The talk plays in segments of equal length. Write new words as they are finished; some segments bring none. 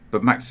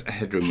But Max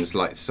Headroom was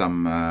like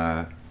some.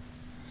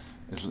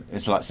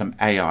 It's like some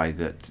AI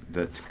that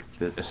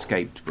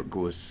escaped but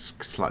was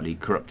slightly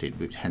corrupted,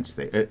 which hence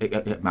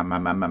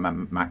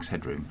Max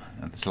Headroom,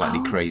 a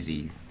slightly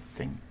crazy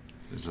thing.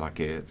 It was like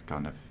a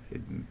kind of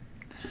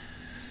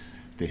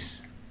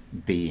this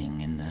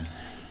being in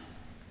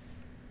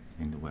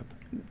the web.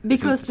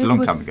 Because it's a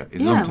long time ago.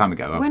 It's a long time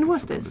ago. When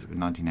was this?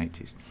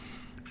 1980s.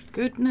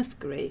 Goodness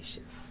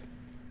gracious.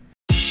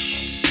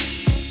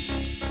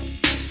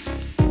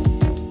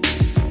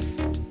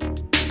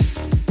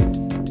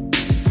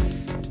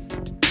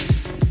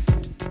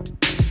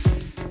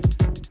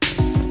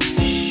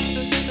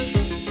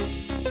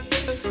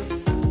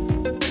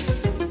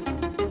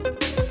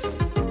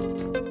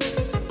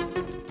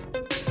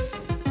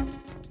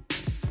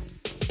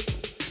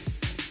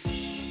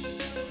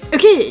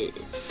 Okay,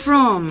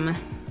 from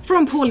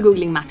Paul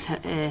googling Max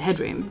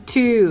Headroom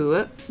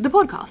to the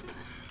podcast.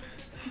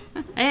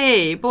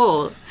 Hey,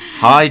 Paul.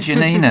 Hi,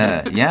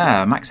 Janina.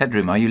 Yeah, Max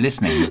Headroom, are you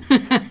listening?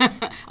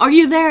 Are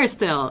you there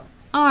still?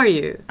 Are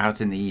you?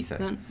 Out in the ether.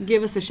 Then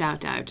give us a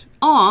shout out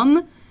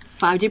on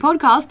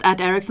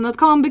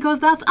 5gpodcast@ericsson.com because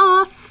that's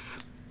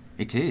us.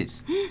 It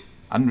is.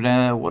 And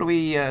what are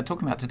we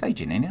talking about today,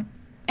 Janina?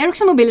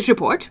 Ericsson Mobility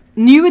Report,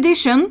 new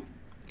edition,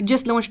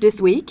 just launched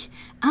this week,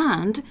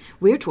 and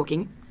we're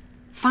talking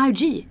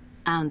 5G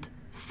and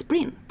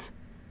Sprint.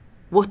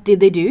 What did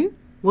they do?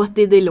 What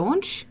did they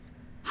launch?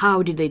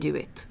 How did they do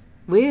it?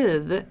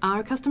 With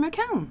our customer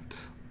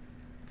account.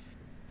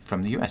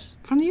 From the US.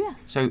 From the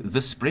US. So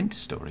the Sprint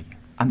story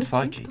and The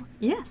 5G. Sprint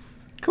Yes.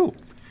 Cool.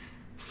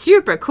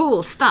 Super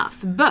cool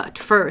stuff. But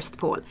first,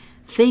 Paul,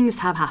 things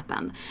have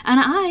happened.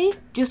 And I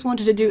just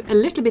wanted to do a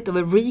little bit of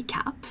a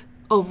recap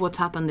of what's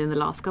happened in the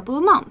last couple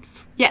of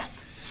months.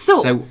 Yes.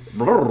 So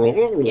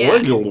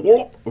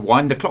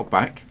wind the clock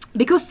back.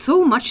 because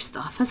so much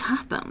stuff has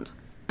happened.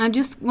 I'm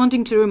just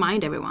wanting to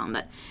remind everyone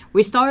that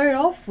we started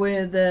off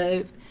with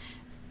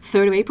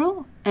 3rd of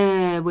April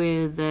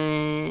with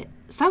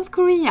South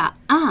Korea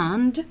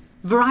and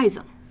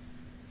Verizon.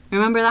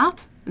 Remember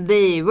that?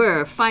 They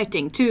were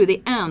fighting to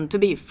the end to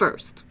be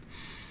first.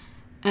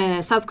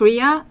 South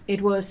Korea,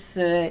 it was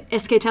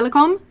SK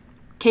Telecom,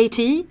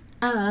 KT,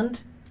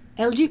 and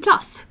LG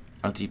Plus.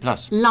 LG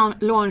Plus.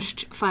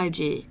 Launched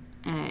 5G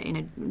in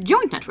a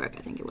joint network,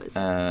 I think it was.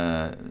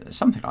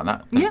 Something like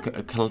that. Yeah.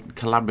 A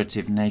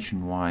collaborative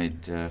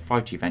nationwide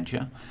 5G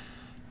venture.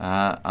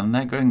 And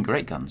they're growing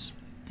great guns.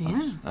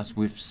 Yeah. As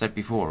we've said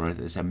before,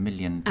 there's 1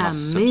 million plus A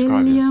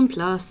subscribers. million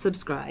plus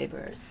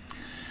subscribers.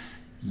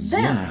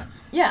 Yeah.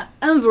 Yeah,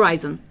 and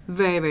Verizon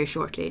very, very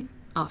shortly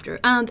after.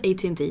 And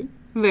AT&T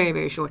very,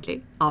 very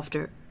shortly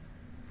after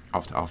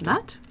After.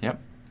 that. Yep.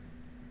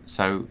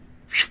 So,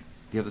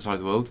 the other side of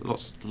the world,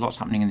 lots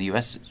happening in the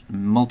US.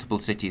 Multiple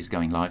cities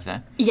going live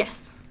there.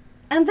 Yes.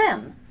 And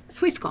then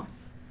Swisscom.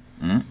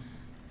 Mm.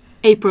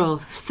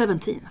 April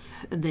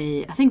 17th.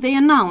 I think they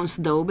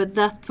announced though, but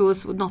that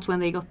was not when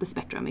they got the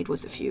spectrum. It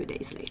was a few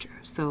days later,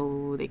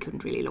 so they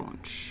couldn't really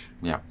launch.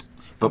 Yeah.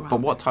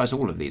 But what ties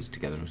all of these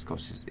together, of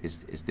course,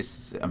 is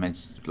this. I mean,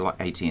 it's like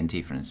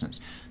AT&T, for instance.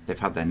 They've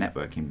had their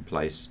network in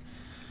place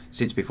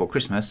since before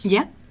Christmas.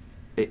 Yeah.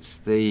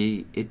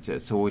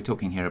 So we're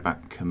talking here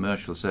about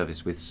commercial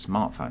service with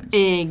smartphones.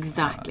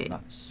 Exactly.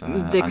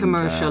 The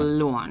commercial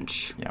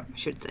launch, yeah. I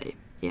should say.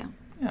 Yeah.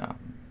 Yeah.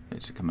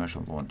 It's a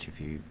commercial launch if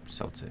you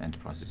sell to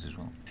enterprises as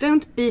well.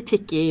 Don't be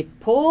picky,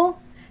 Paul.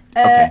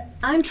 Okay.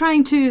 I'm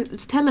trying to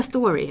tell a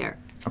story here.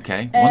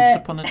 Okay. Once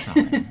upon a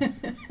time.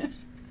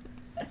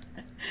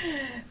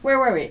 Where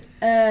were we?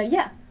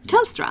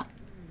 Telstra.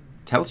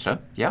 Telstra,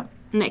 yeah.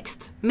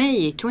 Next,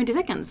 May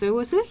 22nd. So it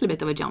was a little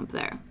bit of a jump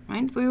there,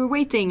 right? We were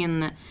waiting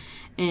in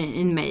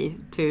May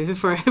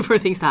for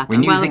things to happen.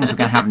 We knew things were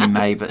going to happen in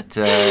May, but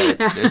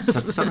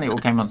suddenly it all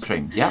came on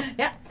stream. Yeah.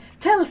 Yeah.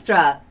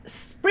 Telstra,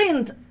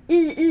 Sprint,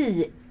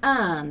 EE,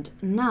 and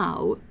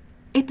now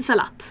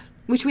Etisalat,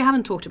 which we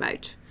haven't talked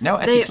about. No,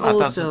 They Etisalat,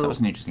 that also was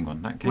an interesting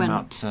one. That came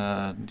out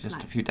just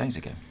live. a few days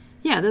ago.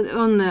 Yeah,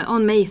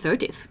 on May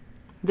 30th,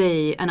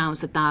 they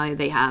announced that now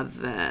they have,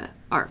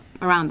 or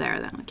around there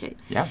then, okay.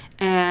 Yeah.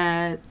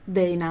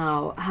 They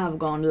now have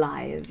gone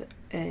live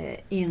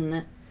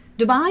in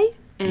Dubai.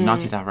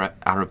 United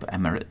Arab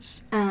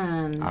Emirates.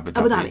 And Abu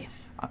Dhabi.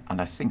 And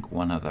I think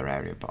one other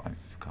area, but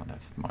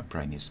my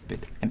brain is a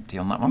bit empty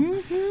on that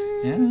one.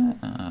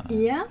 Mm-hmm.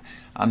 Yeah.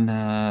 And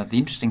the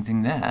interesting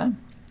thing there,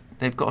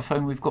 they've got a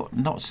phone we've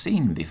not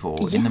seen before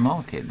in the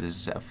market.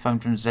 There's a phone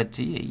from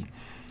ZTE.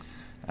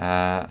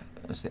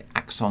 It's the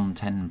Axon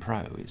 10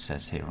 Pro, it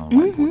says here on the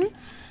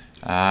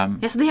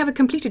whiteboard. Yes, they have a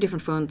completely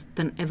different phone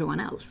than everyone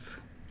else.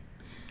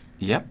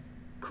 Yep.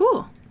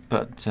 Cool.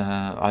 But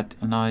I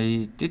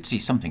did see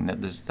something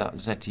that that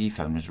ZTE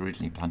phone was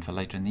originally planned for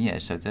later in the year,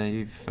 so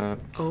they've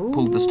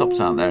pulled the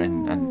stops out there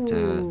and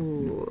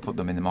put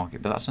them in the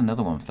market. But that's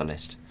another one for the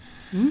list.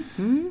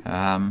 Mm-hmm.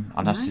 And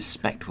I Nice.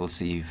 suspect we'll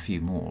see a few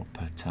more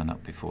turn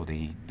up before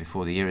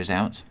the year is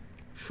out.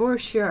 For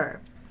sure.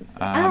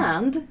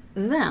 And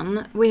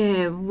then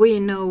we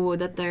know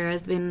that there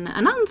has been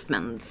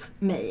announcements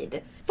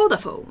made.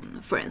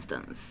 Vodafone, for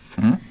instance,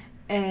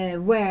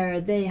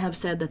 where they have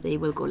said that they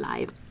will go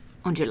live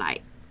on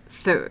July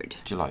 3rd.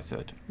 July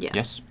 3rd. Yeah.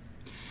 Yes.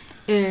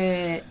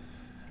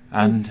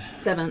 And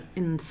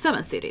in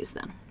seven cities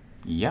then.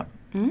 Yep.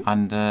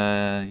 And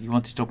you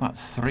wanted to talk about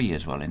 3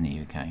 as well in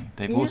the UK.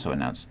 They've also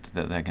announced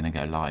that they're going to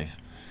go live.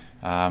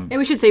 Yeah,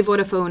 we should say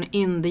Vodafone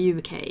in the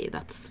UK.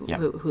 That's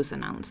who's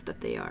announced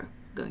that they are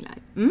going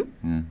live.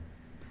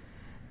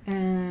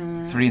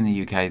 3 in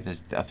the UK. I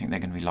think they're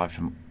going to be live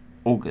from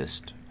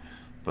August,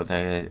 but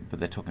they're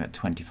talking about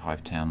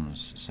 25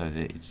 towns, so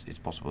that it's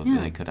possible that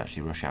they could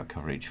actually rush out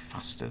coverage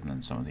faster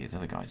than some of these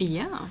other guys.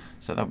 Yeah.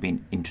 So that would be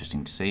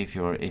interesting to see if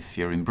you're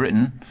in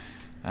Britain.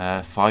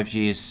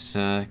 5G is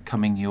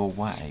coming your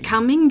way.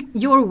 Coming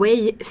your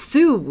way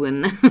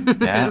soon.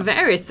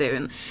 Very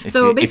soon.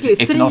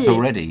 If not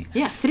already.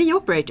 Yeah, 3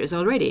 operators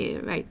already,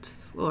 right?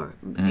 Or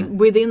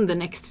within the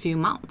next few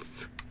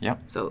months. Yep.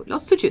 So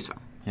lots to choose from.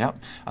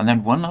 Yep. And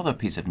then one other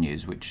piece of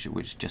news which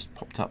just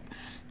popped up.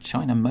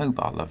 China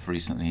Mobile have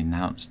recently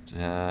announced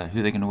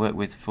who they're going to work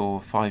with for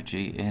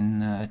 5G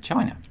in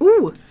China.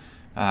 Ooh.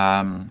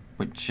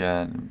 Which,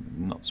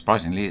 not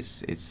surprisingly,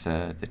 it's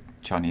the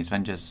Chinese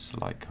vendors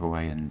like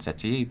Huawei and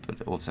ZTE,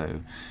 but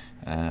also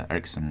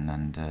Ericsson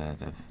and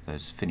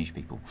those Finnish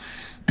people.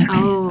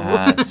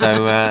 Oh.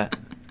 So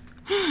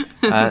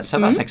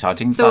that's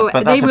exciting. So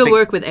but they will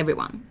work with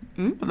everyone.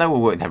 But they will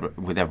work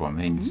with everyone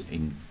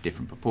in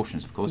different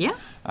proportions, of course. Yeah.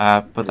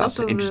 But that's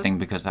interesting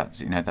because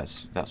that's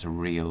a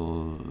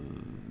real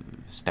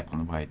step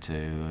on the way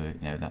to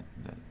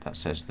that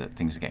says that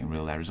things are getting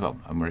real there as well,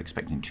 and we're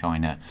expecting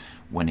China,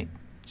 when it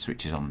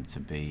switches on, to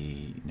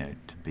be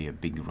a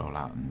big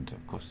rollout, and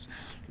of course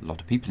a lot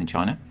of people in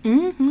China.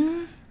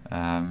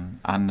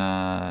 And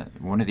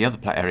one of the other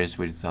areas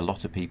with a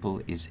lot of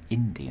people is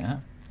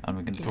India, and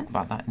we're going to talk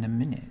about that in a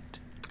minute.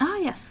 Ah,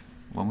 yes.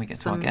 When we get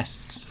to our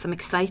guests. Some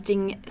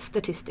exciting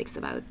statistics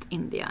about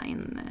India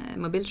in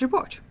Mobility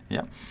Report.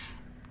 Yeah.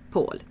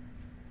 Paul,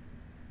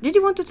 did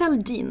you want to tell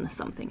Dean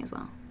something as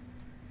well?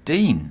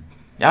 Dean?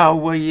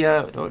 Oh,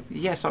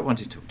 yes, I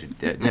wanted to talk to.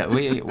 Yeah,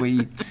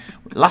 we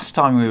last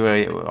time we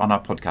were on our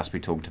podcast, we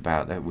talked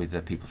about with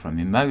the people from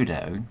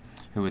Imodo,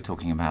 who were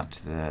talking about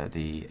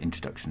the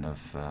introduction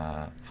of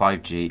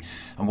 5G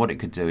and what it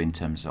could do in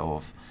terms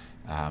of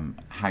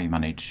how you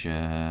manage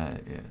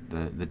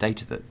the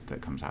data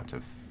that comes out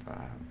of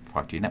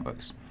 5G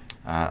networks.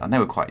 And they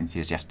were quite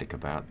enthusiastic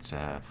about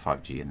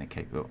 5G and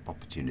the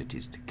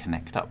opportunities to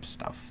connect up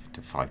stuff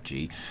to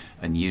 5G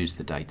and use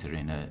the data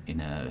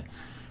in a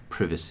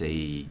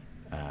privacy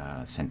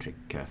centric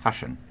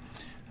fashion.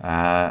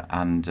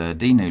 And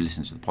Dean, who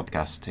listens to the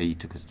podcast, he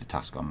took us to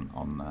task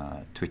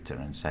on Twitter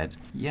and said,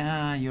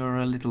 "Yeah, you're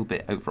a little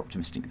bit over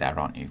optimistic there,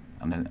 aren't you?"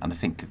 And I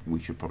think we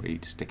should probably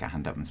stick our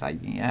hand up and say,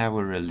 "Yeah,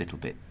 we're a little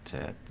bit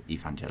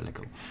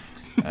evangelical."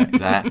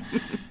 There.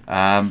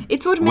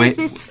 It's what makes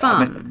this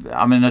fun.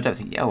 I mean, I don't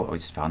think. Yeah, well,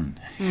 it's fun.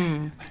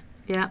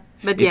 Yeah,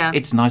 but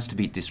it's nice to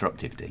be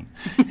disruptive, Dean.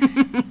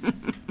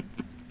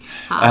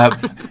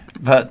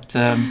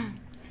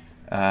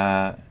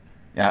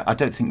 Yeah, I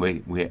don't think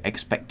we're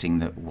expecting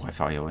that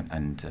Wi-Fi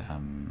and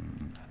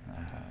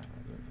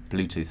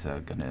Bluetooth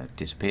are going to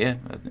disappear.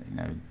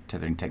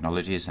 Tethering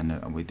technologies,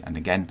 and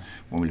again,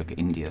 when we look at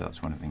India,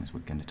 that's one of the things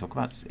we're going to talk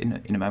about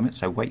in a moment.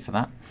 So wait for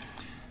that.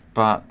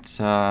 But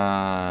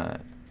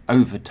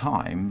over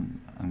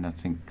time, and I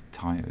think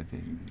time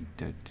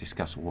to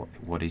discuss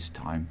what is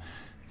time,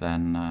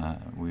 then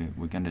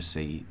we're going to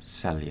see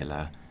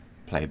cellular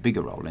play a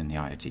bigger role in the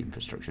IoT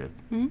infrastructure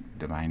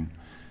domain.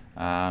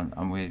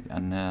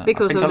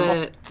 Because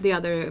of the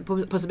other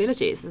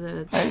possibilities.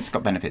 It's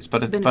got benefits,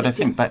 but I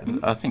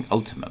think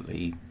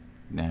ultimately,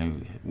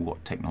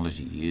 what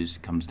technology you use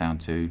comes down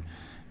to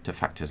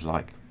factors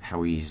like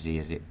how easy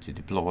is it to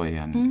deploy,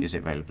 and is it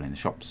available in the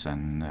shops,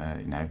 and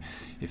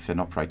if an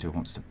operator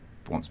wants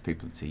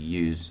people to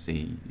use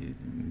the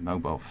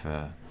mobile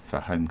for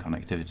home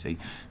connectivity,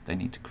 they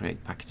need to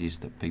create packages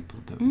that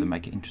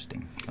make it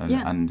interesting,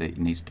 and it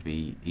needs to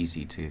be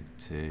easy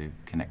to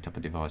connect up a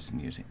device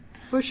and use it.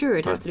 For sure,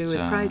 it has to do with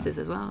prices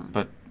as well.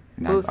 But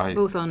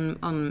both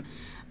on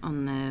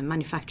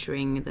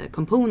manufacturing the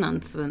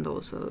components, and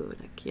also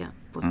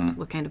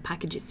what kind of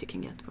packages you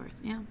can get for it.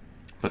 Yeah.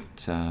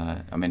 But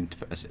I mean,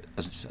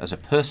 as a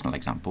personal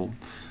example,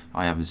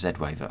 I have a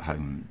Z-Wave at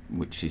home,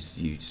 which is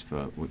used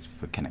for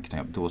connecting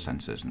up door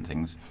sensors and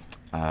things.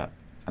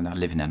 And I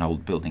live in an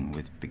old building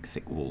with big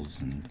thick walls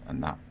and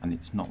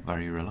it's not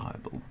very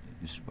reliable,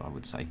 I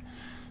would say.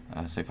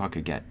 So if I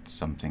could get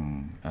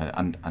something,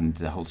 and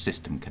the whole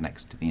system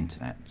connects to the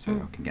internet, so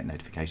I can get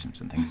notifications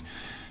and things.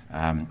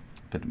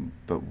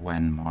 But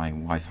when my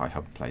Wi-Fi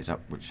hub plays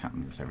up, which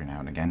happens every now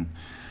and again,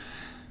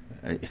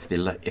 if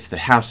the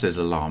house is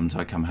alarmed,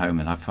 I come home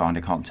and I find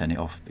I can't turn it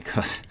off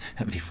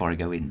before I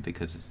go in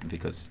because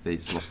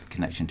it's lost the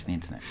connection to the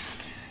internet.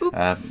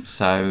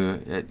 So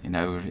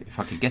if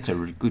I could get a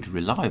good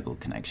reliable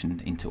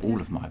connection into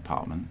all of my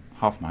apartment,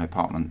 half my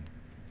apartment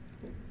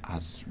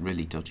has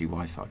really dodgy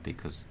Wi-Fi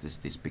because there's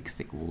this big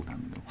thick wall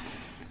down the middle.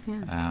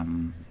 Yeah.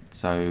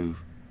 So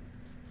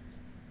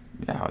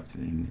yeah,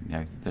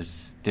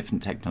 there's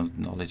different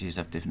technologies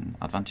have different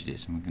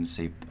advantages, and we're going to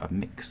see a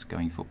mix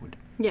going forward.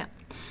 Yeah,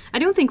 I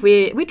don't think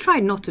we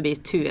tried not to be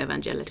too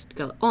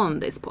evangelical on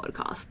this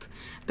podcast,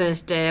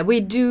 but we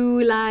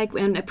do like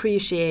and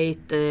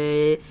appreciate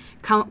the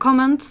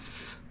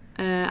comments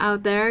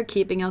out there,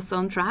 keeping us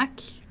on track.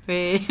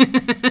 Right,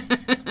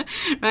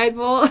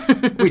 Paul?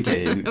 We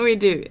do. We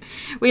do.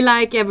 We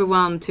like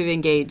everyone to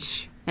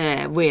engage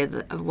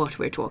with what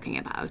we're talking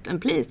about,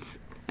 and please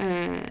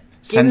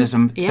send us a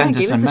mail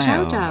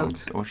shout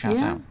out. or shout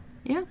out.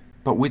 Yeah.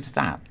 But with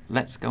that,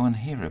 let's go and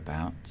hear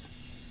about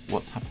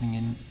what's happening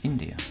in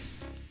India.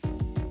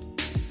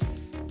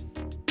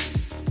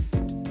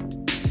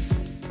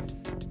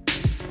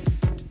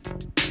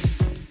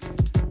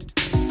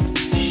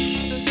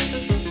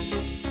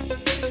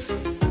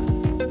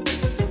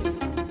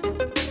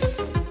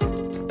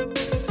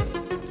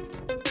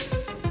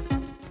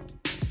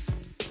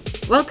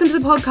 Welcome to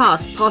the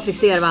podcast, Patrik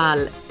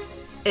Servall,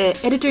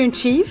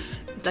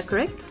 editor-in-chief, is that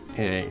correct?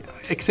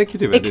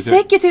 Executive editor.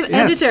 Executive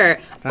Yes, editor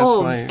that's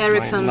of my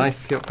Ericsson nice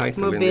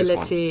title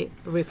Mobility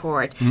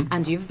Report. Mm.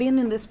 And you've been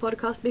in this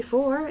podcast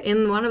before,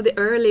 in one of the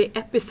early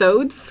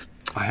episodes.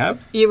 I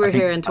have. You were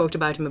here and talked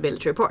about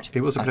Mobility Report.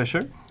 It was a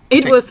pleasure. I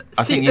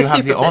think you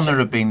have the honour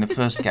of being the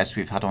first guest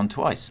we've had on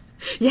twice.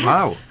 Yes.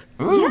 Wow.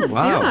 Ooh, Yes,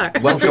 wow. you are.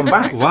 Welcome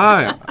back.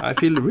 Wow, I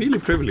feel really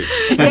privileged.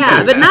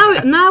 Yeah, but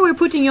now we're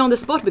putting you on the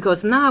spot,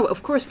 because now,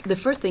 of course, the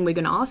first thing we're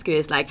going to ask you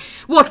is like,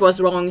 what was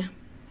wrong?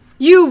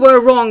 You were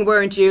wrong,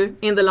 weren't you,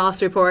 in the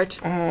last report?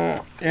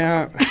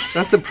 Yeah,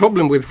 that's the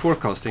problem with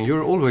forecasting.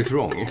 You're always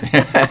wrong.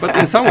 But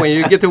in some way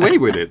you get away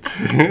with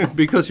it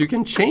because you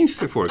can change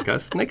the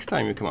forecast next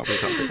time you come up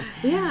with something.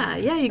 Yeah,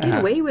 you get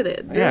away with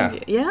it. yeah.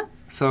 Don't you? Yeah.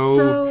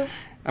 So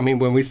I mean,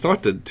 when we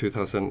started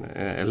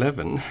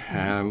 2011,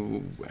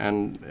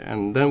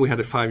 and then we had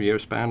a 5-year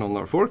span on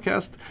our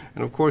forecast,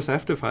 and of course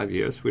after 5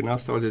 years we now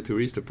started to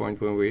reach the point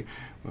when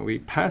we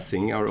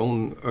passing our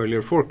own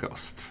earlier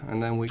forecast,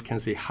 and then we can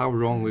see how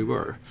wrong we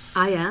were.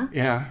 Ah, yeah.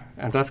 Yeah,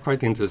 and that's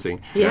quite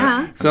interesting.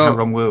 Yeah. So how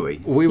wrong were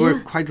we? We were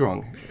Yeah. quite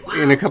wrong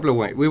in a couple of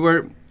ways. We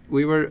were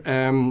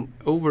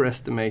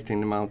overestimating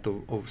the amount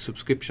of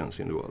subscriptions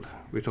in the world.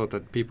 We thought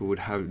that people would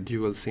have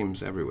dual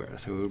SIMs everywhere,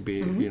 so it would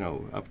be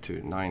up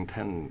to 9,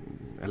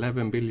 10,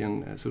 11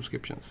 billion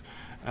subscriptions.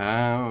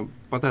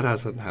 But that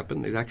hasn't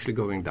happened. It's actually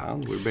going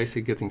down. We're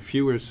basically getting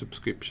fewer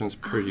subscriptions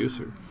per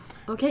user.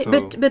 Okay, So-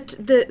 but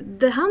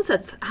the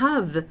handsets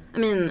have, I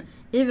mean,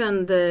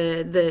 even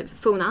the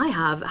phone I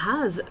have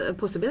has a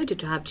possibility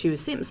to have 2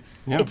 SIMs.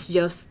 Yeah. It's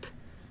just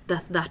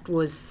that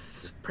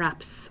was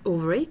perhaps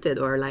overrated,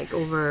 or like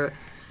over.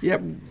 Yeah,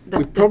 That-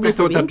 we that- probably that would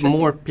thought be that interesting.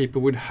 more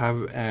people would have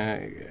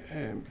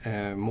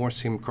more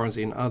SIM cards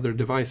in other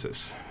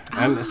devices.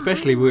 And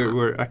especially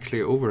we're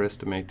actually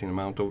overestimating the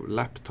amount of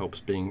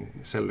laptops being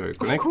cellular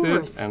connected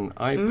course. and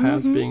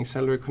iPads being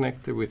cellular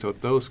connected. We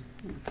thought those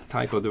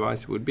type of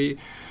devices would be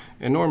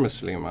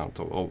enormously amount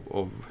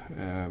of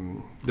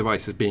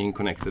devices being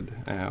connected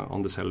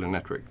on the cellular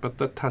network. But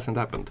that hasn't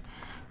happened.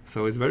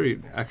 So it's very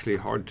actually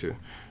hard to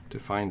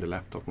find a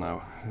laptop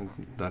now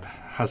that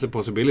has a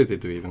possibility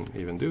to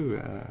even do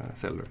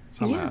cellular.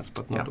 Some Yeah. has,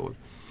 but not Yeah. all.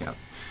 Yeah,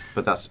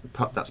 but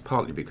that's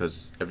partly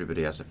because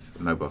everybody has a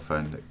mobile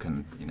phone that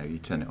can, you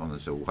turn it on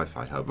as a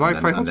Wi-Fi hub.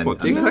 Wi-Fi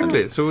hotspot,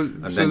 exactly. Yes.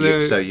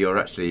 So You're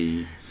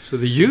actually So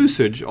the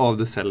usage of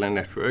the cellular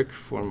network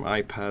from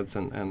iPads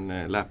and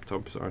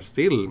laptops are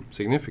still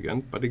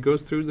significant, but it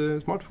goes through the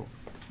smartphone.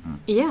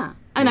 Yeah,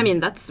 and I mean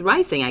that's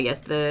rising. I guess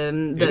the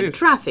It is.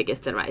 traffic is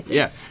still rising.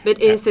 Yeah. But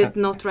is it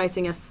not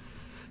rising as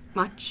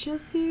much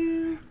as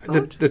you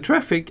thought? The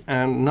traffic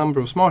and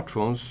number of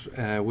smartphones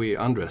we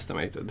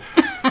underestimated.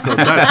 So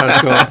that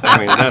has gone. I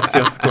mean, that's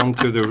just gone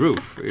to the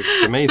roof.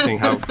 It's amazing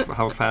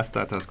how fast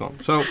that has gone.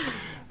 So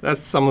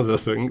that's some of the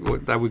things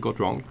that we got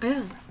wrong.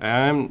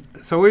 Yeah.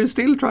 So we're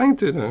still trying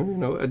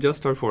to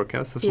adjust our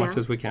forecast as Yeah. much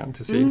as we can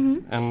to see.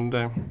 And And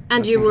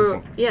that's you were,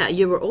 interesting.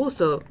 you were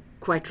also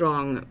quite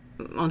wrong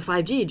on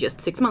 5G just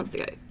 6 months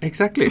ago.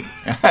 Exactly.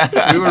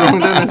 We were wrong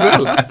then as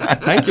well.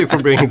 Thank you for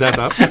bringing that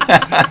up.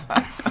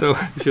 So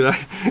should I?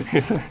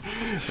 It's a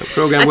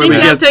program I where think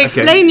we you have get to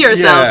explain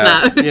yourself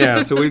now.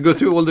 yeah. So we'll go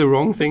through all the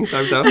wrong things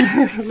I've done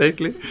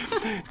lately.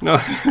 No,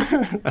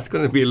 that's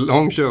going to be a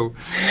long show.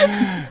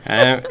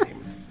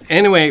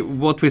 Anyway,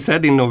 what we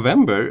said in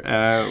November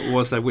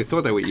was that we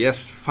thought that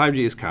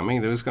 5G is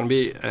coming. There is going to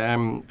be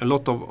a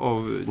lot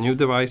of new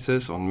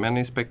devices on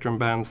many spectrum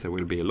bands. There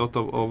will be a lot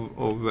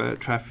of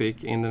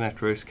traffic in the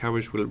networks.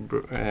 Coverage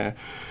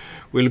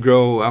will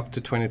grow up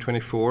to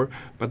 2024.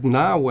 But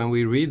now when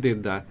we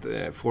redid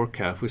that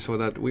forecast, we saw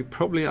that we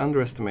probably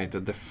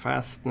underestimated the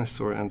fastness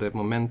and the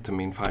momentum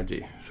in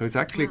 5G. So it's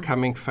actually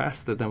coming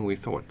faster than we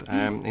thought,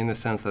 in the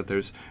sense that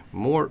there's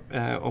more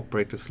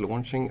operators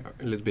launching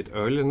a little bit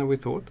earlier than we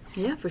thought.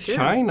 Yeah, for sure.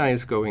 China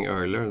is going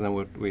earlier than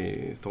what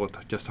we thought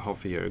just a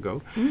half a year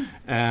ago.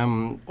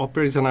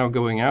 Operators are now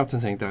going out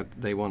and saying that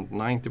they want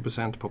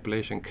 90%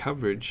 population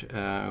coverage,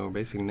 or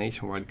basically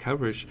nationwide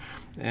coverage,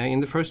 in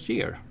the first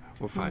year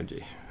of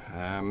 5G.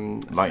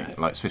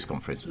 Like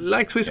Swisscom, for instance.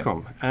 Like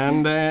Swisscom,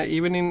 and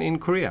even in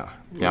Korea,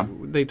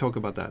 they talk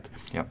about that.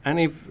 Yeah.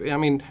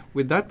 And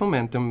with that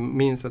momentum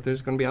means that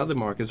there's going to be other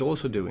markets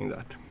also doing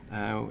that.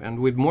 And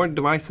with more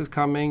devices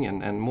coming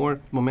and more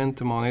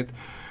momentum on it,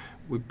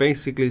 we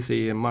basically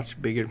see a much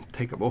bigger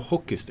take-up, or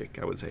hockey stick,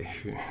 I would say,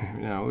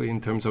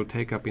 in terms of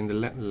take-up in the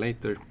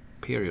later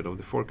period of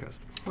the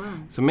forecast. Wow.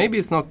 So maybe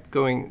it's not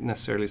going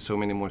necessarily so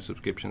many more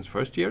subscriptions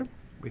first year.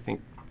 We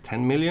think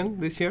 10 million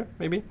this year,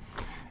 maybe.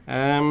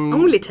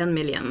 Only 10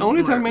 million.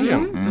 Only 10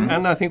 million.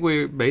 And I think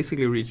we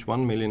basically reached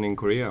 1 million in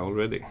Korea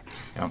already.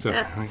 Yeah. So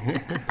Yes.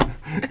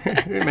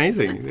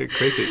 amazing,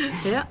 crazy.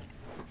 Yeah.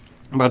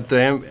 But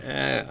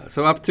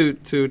so up to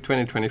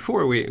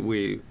 2024,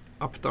 we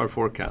upped our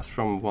forecast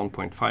from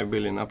 1.5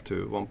 billion up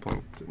to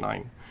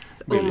 1.9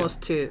 So billion.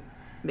 almost 2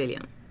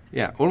 billion.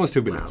 Yeah, almost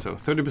 2 billion. Wow. So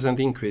 30%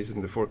 increase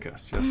in the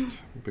forecast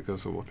just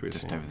because of what we're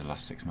Just seeing. over the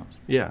last 6 months.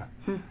 Yeah.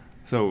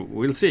 So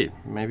we'll see.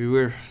 Maybe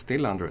we're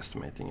still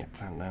underestimating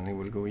it, and then it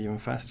will go even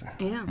faster.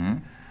 Yeah.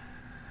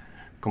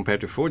 Compared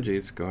to 4G,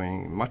 it's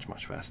going much,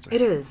 much faster.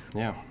 It is.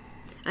 Yeah.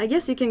 I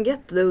guess you can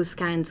get those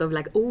kinds of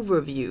like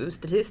overview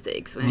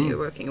statistics when you're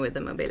working with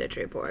the mobility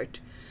report.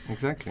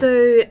 Exactly.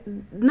 So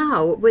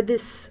now with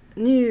this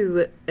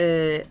new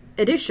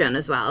edition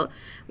as well,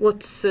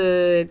 what's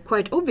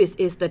quite obvious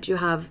is that you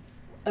have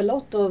a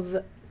lot of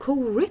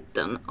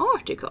co-written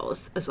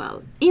articles as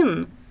well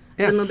in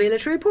Yes. the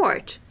mobility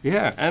report.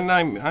 Yeah, and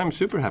I'm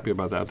super happy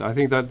about that. I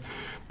think that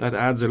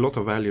adds a lot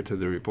of value to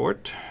the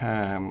report,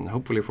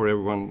 hopefully for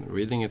everyone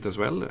reading it as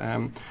well.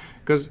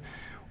 Because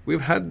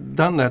we've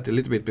done that a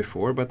little bit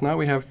before, but now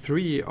we have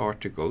 3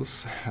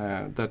 articles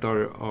that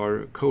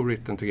are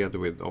co-written together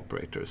with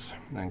operators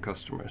and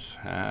customers.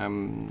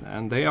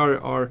 And they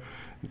are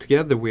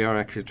together we are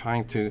actually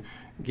trying to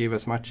give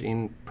as much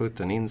input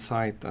and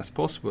insight as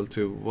possible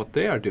to what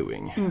they are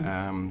doing.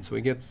 So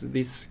we get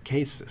these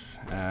cases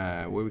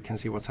where we can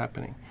see what's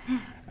happening.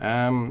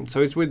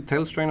 So it's with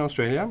Telstra in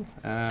Australia,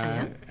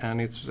 and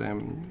it's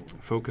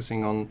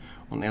focusing on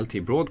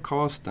LTE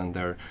broadcast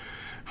and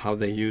how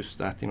they use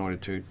that in order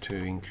to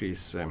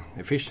increase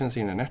efficiency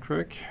in the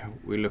network.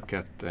 We look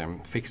at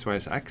fixed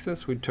wireless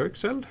access with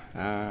Turkcell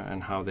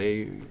and how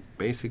they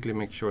basically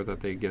make sure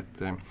that they get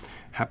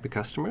happy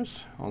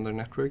customers on their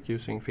network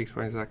using fixed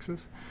wireless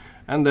access.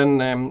 And then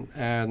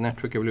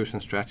network evolution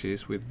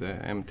strategies with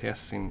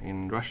MTS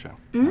in Russia.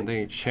 And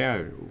they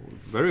share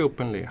very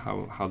openly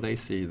how they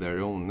see their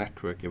own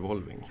network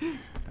evolving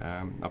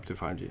up to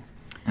 5G.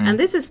 And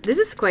this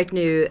is quite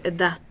new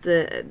that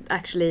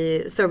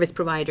actually service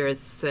providers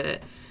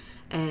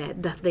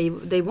that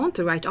they want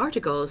to write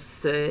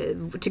articles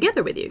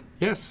together with you.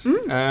 Yes,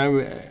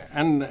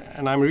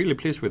 and I'm really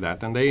pleased with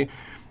that. And they,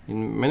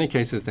 in many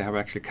cases, they have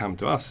actually come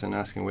to us and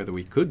asking whether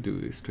we could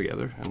do this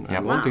together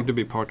and wanting to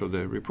be part of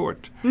the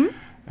report.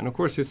 And of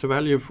course, it's a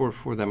value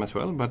for them as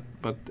well.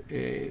 But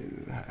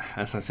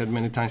as I said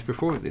many times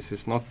before, this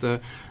is not a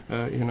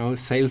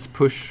sales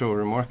push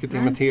or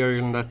marketing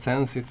material in that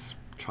sense. It's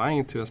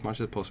trying to, as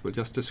much as possible,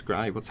 just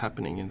describe what's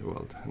happening in the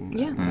world and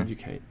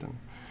educate and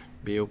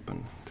be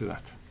open to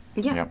that.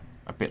 Yeah,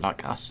 a bit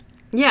like us.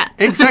 Yeah.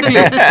 Exactly.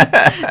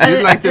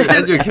 You'd like to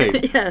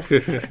educate. Yes.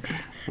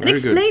 And Very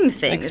explain good.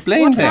 things.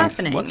 Explain what's things.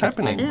 happening. What's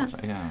happening? Yeah.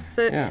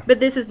 So, Yeah. but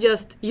this is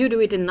just you do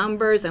it in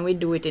numbers and we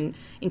do it in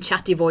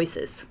chatty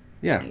voices.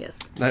 Yeah. I guess.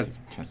 That's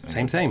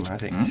same, I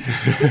think.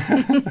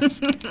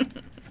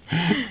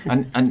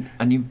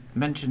 And you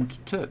mentioned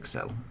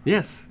Turkcell.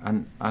 Yes.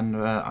 And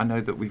I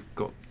know that we've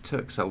got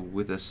Turkcell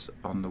with us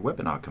on the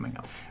webinar coming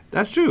up.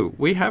 That's true.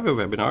 We have a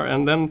webinar,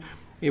 and then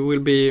it will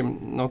be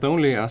not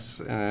only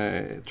us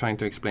trying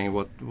to explain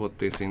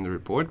what is in the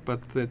report, but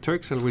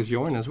Turkcell will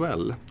join as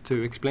well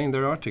to explain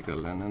their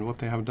article and what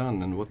they have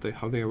done and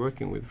how they are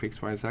working with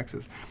fixed wireless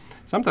access.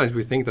 Sometimes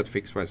we think that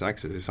fixed wireless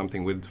access is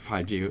something with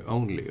 5G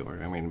only,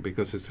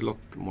 because it's a lot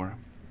more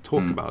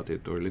talk about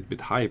it or a little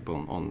bit hype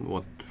on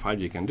what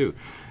 5G can do,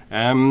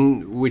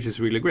 which is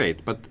really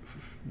great. But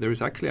there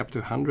is actually up to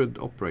 100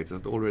 operators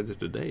that already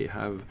today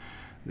have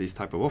these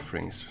type of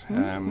offerings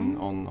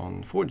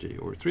on 4G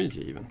or 3G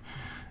even.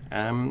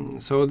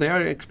 So they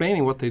are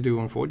explaining what they do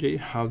on 4G,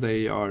 how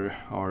they are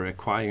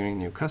acquiring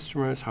new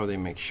customers, how they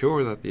make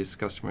sure that these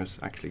customers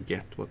actually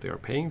get what they are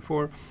paying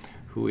for,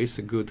 who is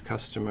a good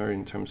customer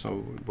in terms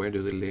of where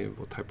do they live,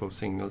 what type of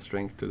signal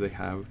strength do they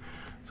have.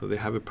 So they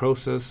have a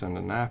process and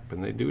an app,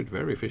 and they do it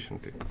very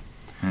efficiently.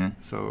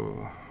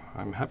 So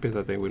I'm happy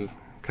that they will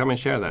come and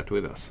share that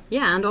with us.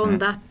 Yeah, and on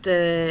that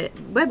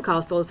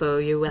webcast also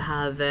you will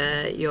have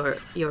your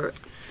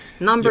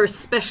Number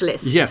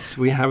specialist. Yes,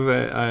 we have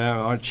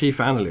our chief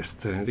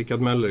analyst, Rickard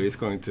Möller, is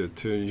going to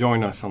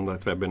join us on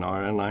that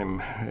webinar, and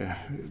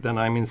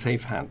I'm in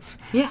safe hands.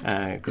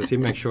 Yeah. Because he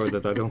makes sure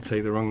that I don't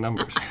say the wrong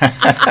numbers.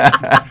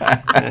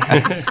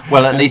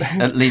 Well, at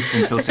least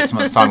until 6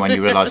 months' time, when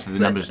you realise that the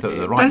numbers that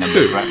are the right That's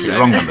numbers true. are actually the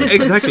wrong numbers.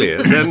 Exactly.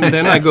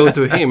 then I go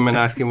to him and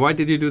ask him, why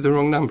did you do the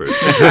wrong numbers?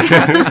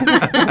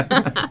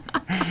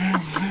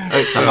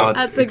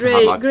 That's a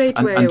great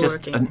way of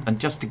working. And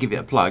just to give it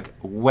a plug,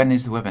 when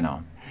is the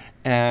webinar?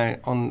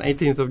 On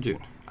 18th of June.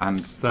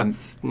 And So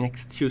that's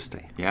next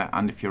Tuesday. yeah,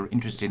 and if you're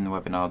interested in the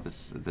webinar,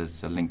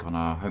 there's a link on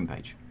our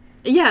homepage.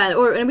 Yeah,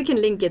 and we can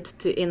link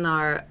it in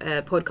our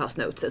podcast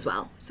notes as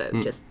well. So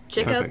just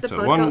check out the So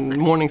podcast one notes.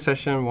 morning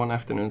session, one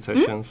afternoon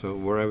session. So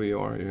wherever you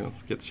are, you'll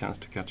get a chance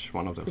to catch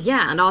one of those.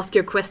 Yeah, and ask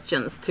your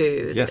questions to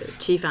Yes.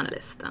 the chief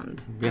analyst and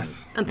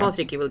Yes. and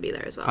Patrik, you will be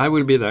there as well. I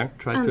will be there.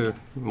 Try And- to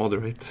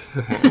moderate,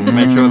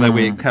 make sure that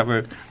we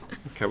cover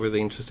the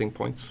interesting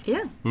points.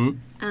 Yeah, Mm,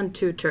 and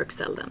to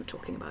Turkcell then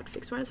talking about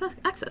fixed wireless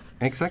access.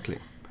 exactly.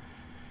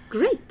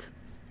 Great.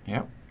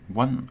 Yeah.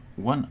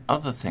 One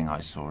other thing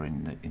I saw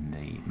in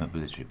the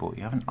mobility report,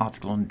 you have an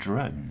article on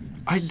drones.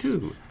 I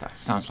do. That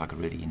sounds like a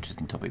really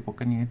interesting topic. What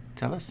can you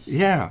tell us?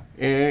 Yeah,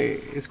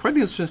 it's quite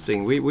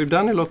interesting. We've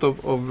done a lot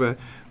of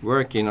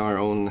work in our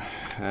own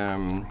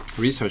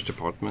research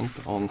department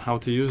on how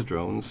to use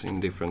drones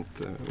in different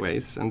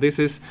ways. And this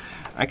is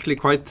actually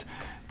quite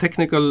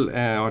technical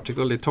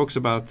article. It talks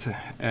about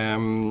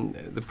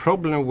the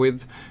problem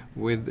with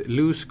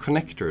loose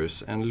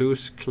connectors and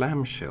loose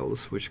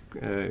clamshells, which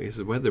is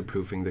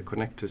weatherproofing the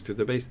connectors to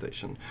the base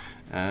station.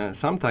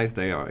 Sometimes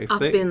they are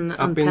Up in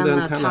the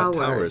antenna antenna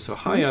towers. so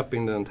high up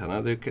in the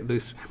antenna,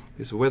 this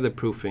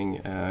weatherproofing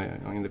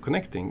in the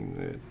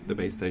connecting the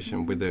base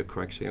station with the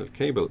coaxial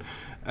cable.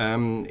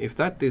 If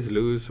that is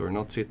loose or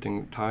not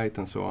sitting tight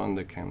and so on,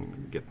 they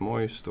can get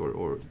moist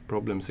or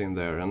problems in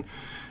there.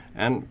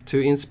 And to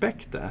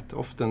inspect that,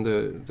 often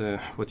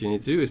what you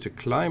need to do is to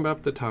climb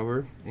up the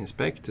tower,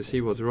 inspect to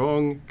see what's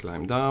wrong,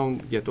 climb down,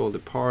 get all the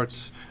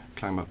parts,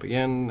 climb up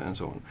again, and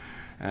so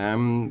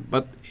on.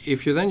 But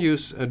if you then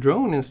use a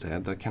drone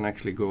instead that can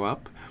actually go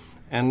up,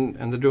 and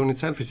the drone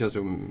itself is just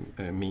a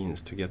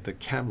means to get the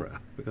camera,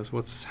 because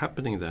what's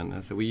happening then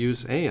is that we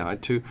use AI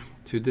to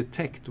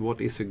detect what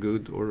is a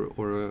good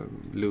or a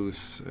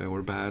loose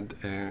or bad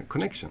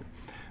connection.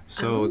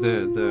 So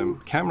the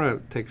camera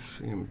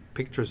takes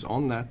pictures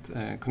on that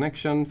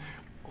connection,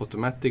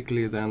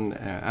 automatically then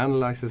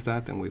analyzes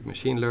that, and with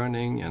machine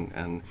learning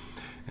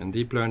and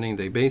deep learning,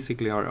 they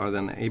basically are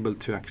then able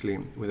to actually,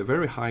 with a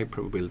very high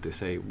probability,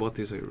 say what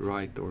is a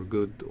right or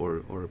good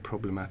or a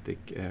problematic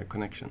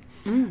connection.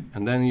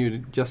 And then you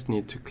just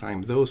need to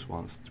climb those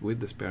ones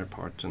with the spare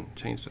parts and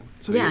change them.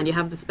 So and you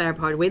have the spare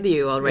part with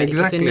you already,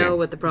 because exactly. you know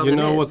what the problem is.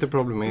 You know what the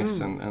problem is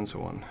and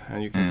so on,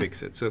 and you can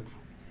fix it. So,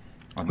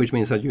 which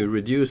means that you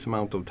reduce the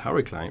amount of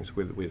tower climbs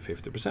with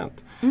 50%,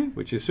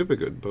 which is super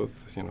good,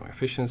 both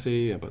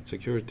efficiency, but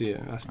security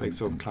aspects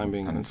of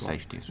climbing and so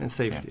safety on. as well. And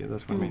safety,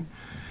 that's what I mean. Mm.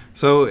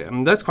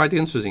 So that's quite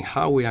interesting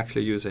how we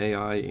actually use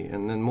AI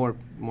in a more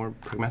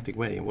pragmatic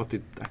way, and what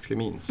it actually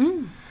means.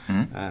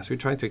 So we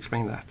try to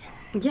explain that.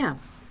 Yeah.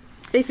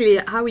 Basically,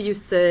 how we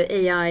use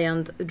AI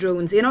and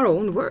drones in our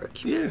own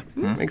work. Yeah,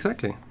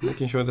 exactly.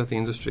 Making sure that the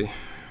industry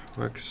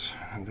works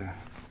and the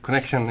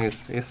connection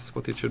is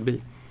what it should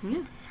be.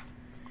 Yeah.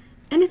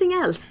 Anything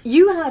else?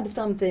 You had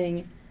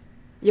something,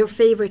 your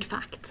favorite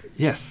fact.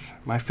 Yes,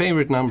 my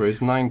favorite number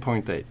is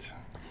 9.8.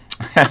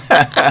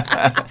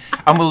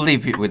 And we'll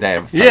leave it with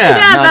there.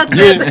 Yeah, that's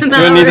Do it.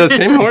 you need a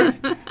sim more?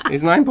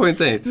 It's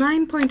 9.8.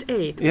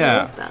 9.8. Yeah,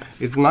 What is that?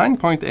 it's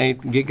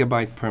 9.8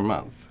 gigabyte per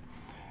month.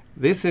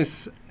 This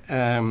is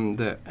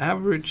the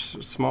average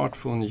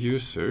smartphone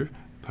user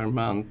per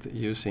month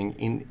using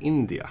in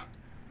India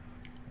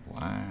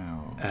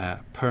Wow.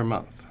 per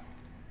month.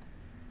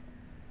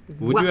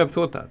 Would Wow. you have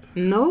thought that?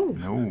 No.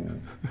 No.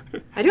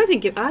 I don't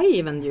think I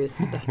even use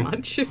that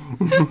much.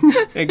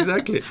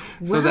 Exactly.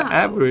 So the Wow.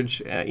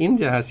 average,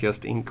 India has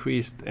just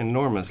increased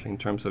enormously in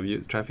terms of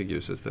traffic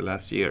users the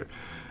last year.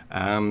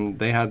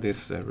 They had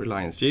this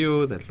Reliance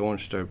Jio that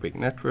launched their big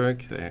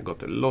network. They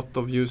got a lot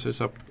of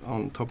users up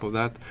on top of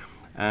that,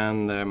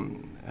 and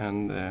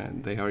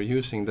they are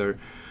using their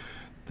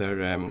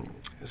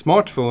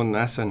smartphone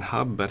as an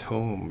hub at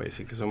home,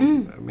 basically. So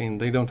I mean,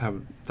 they don't have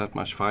that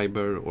much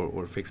fiber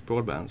or fixed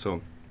broadband,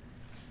 so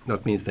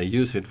that means they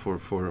use it for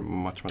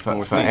much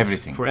more For things.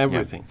 everything, For yeah.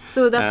 everything.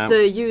 So that's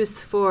the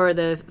use for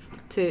the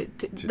To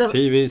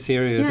TV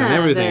series and yeah,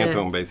 everything the- at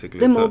home, basically.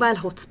 the So mobile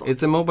hotspot.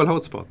 it's a mobile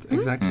hotspot,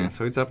 exactly.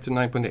 So it's up to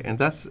 9.8, and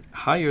that's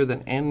higher than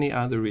any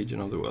other region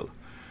of the world.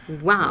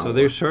 Wow. So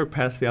they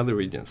surpass the other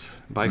regions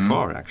by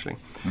far, actually.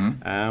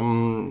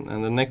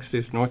 And the next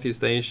is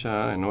Northeast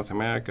Asia, and North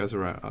America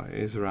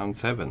is around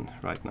 7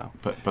 right now.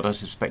 But I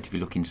suspect if you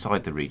look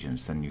inside the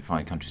regions, then you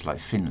find countries like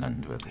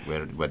Finland,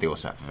 where they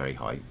also have a very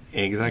high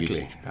Exactly.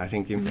 usage. I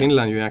think in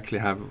Finland you actually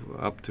have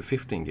up to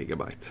 15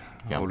 gigabyte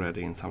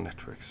already in some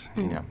networks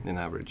in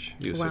average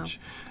usage.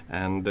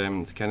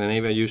 And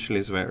Scandinavia usually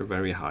is very,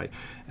 very high.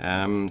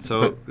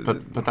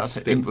 But that's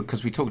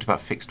because we talked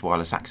about fixed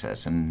wireless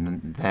access,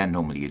 and there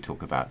normally you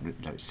talk about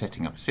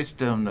setting up a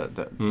system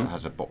that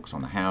has a box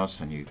on the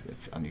house, and you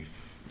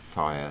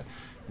fire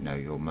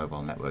your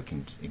mobile network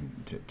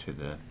to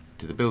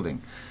the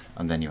building,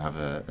 and then you have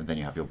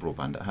your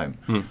broadband at home.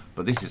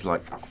 But this is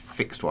like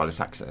fixed wireless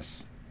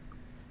access,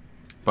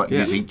 but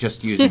using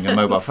your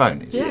mobile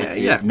phone.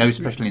 It's no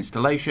special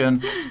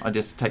installation. I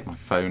just take my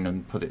phone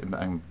and put it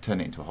and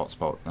turn it into a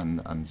hotspot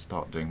and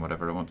start doing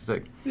whatever I want to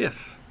do.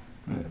 Yes,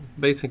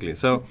 basically.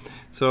 So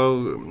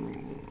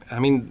I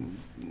mean,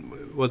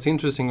 what's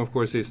interesting, of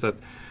course, is that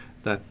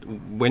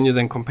when you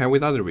then compare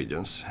with other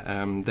regions,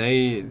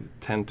 they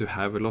tend to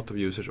have a lot of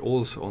users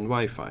also on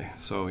Wi-Fi.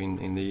 So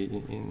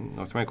in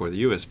North America or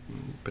the US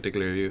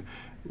particularly,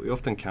 we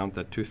often count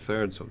that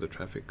 2/3 of the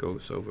traffic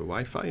goes over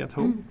Wi-Fi at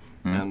home,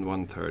 and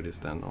 1/3 is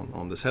then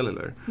on the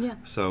cellular. Yeah.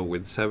 So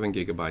with 7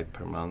 gigabyte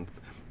per month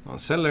on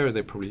cellular,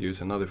 they probably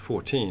use another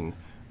 14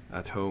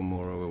 at home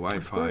or over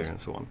Wi-Fi and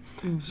so on.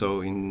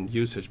 So in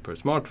usage per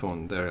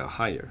smartphone, they are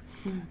higher.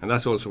 And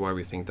that's also why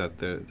we think that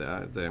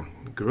the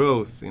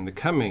growth in the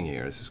coming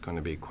years is going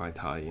to be quite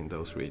high in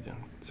those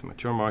regions. It's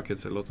mature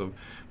markets, a lot of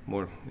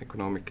more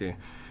economic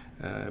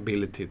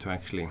ability to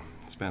actually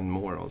spend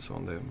more also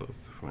on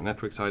both from a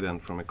network side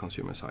and from a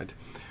consumer side.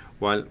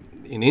 While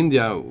in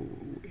India,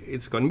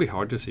 it's going to be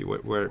hard to see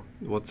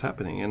what's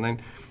happening. And then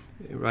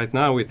right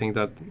now we think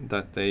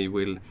that they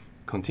will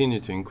continue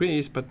to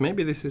increase, but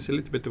maybe this is a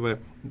little bit of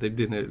they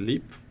did a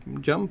leap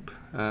jump.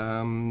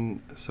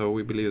 So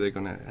we believe they're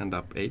going to end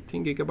up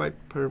 18 gigabyte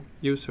per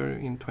user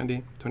in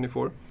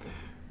 2024.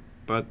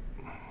 But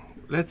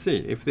let's see,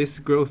 if this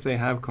growth they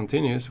have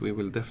continues, we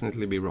will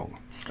definitely be wrong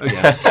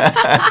again.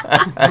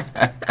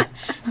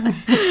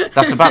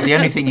 That's about the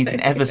only thing you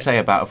can ever say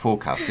about a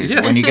forecast is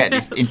when you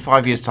get in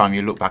 5 years' time,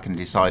 you look back and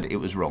decide it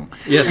was wrong.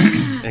 Yes,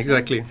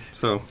 exactly.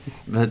 So,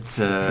 but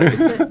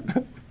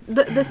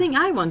the thing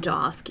I want to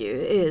ask you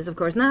is, of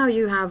course, now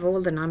you have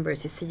all the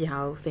numbers, you see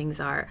how things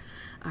are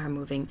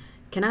moving.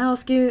 Can I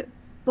ask you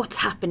what's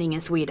happening in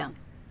Sweden?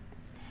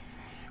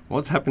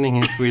 What's happening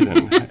in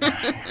Sweden?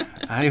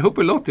 I hope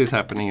a lot is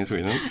happening in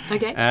Sweden.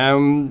 Okay.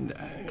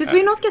 Because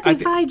we're not getting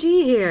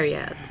 5G here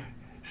yet.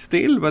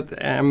 Still, but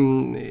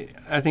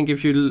I think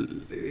if you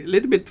a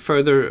little bit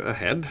further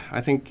ahead,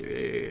 I think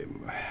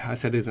I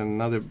said it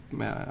in another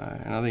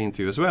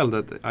interview as well,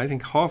 that I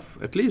think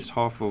at least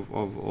half of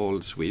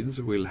all Swedes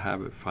will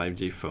have a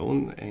 5G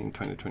phone in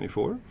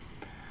 2024.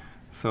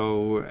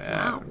 So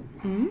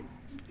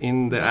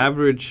in the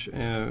average,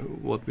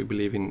 what we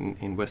believe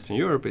in Western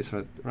Europe is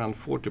that around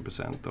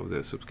 40% of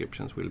the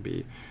subscriptions will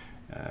be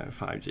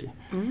 5G.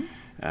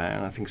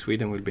 And I think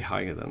Sweden will be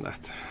higher than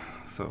that.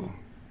 So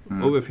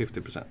over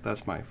 50%,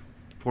 that's my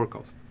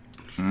forecast.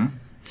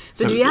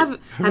 So do you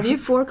have you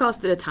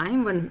forecasted a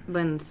time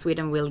when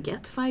Sweden will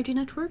get 5G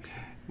networks?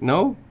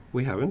 No,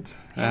 we haven't.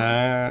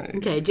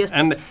 Okay, just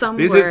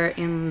somewhere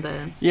in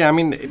the... Yeah, I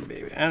mean,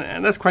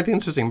 and that's quite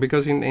interesting,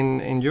 because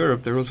in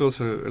Europe there was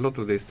also a lot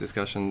of this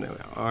discussion.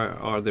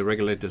 Are the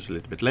regulators a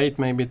little bit late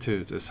maybe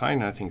to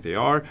sign? I think they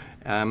are.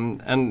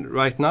 And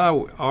right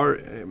now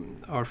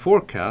our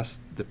forecast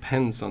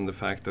depends on the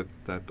fact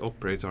that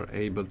operators are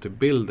able to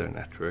build their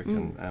network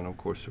and of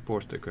course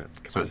support the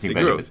capacity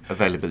growth.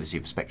 Availability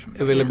of spectrum.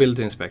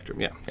 Availability in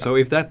spectrum, yeah. So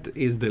if that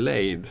is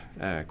delayed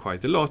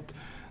quite a lot,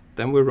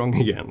 then we're wrong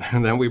again.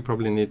 And then we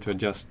probably need to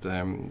adjust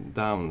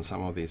down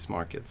some of these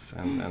markets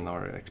and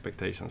our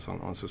expectations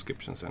on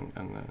subscriptions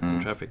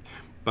and traffic.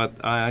 But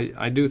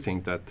I do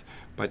think that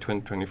by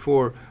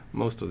 2024,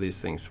 most of these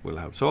things will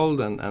have solved,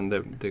 and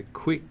the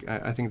quick,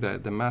 I think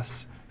that the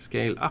mass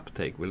scale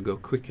uptake will go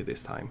quicker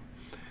this time.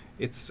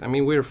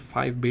 We're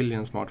 5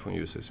 billion smartphone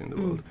users in the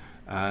world,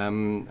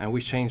 and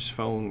we change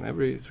phone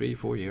every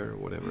 3-4 years or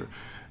whatever.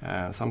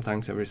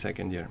 Sometimes every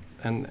second year.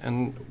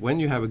 And when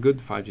you have a good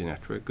 5G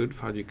network, good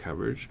 5G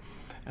coverage,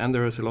 and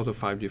there is a lot of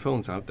 5G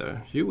phones out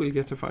there, you will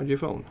get a 5G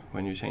phone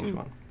when you change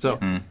one. So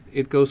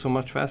it goes so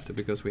much faster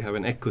because we have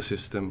an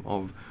ecosystem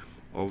of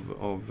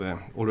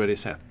already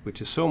set,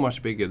 which is so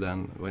much bigger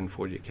than when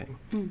 4G came.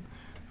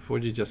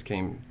 4G just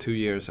came 2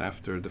 years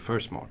after the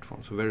first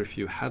smartphone, so very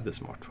few had the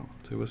smartphone.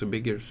 So it was a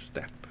bigger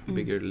step,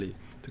 bigger leap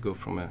to go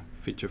from a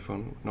feature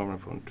phone, normal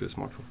phone, to a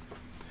smartphone.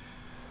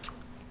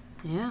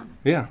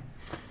 Yeah.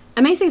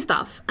 Amazing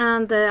stuff,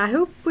 and I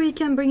hope we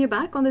can bring you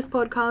back on this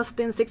podcast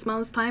in 6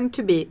 months' time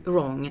to be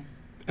wrong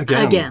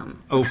again.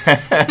 Oh,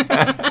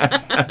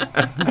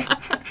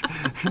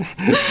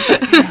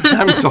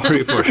 I'm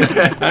sorry for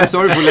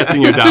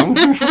letting you down.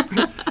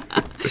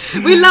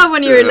 We love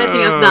when you're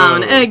letting us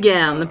down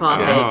again,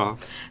 Patrik.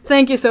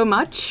 Thank you so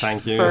much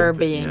for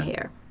being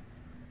here.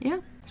 Yeah.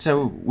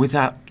 So with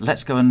that,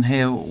 let's go and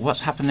hear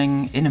what's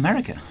happening in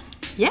America.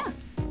 Yeah.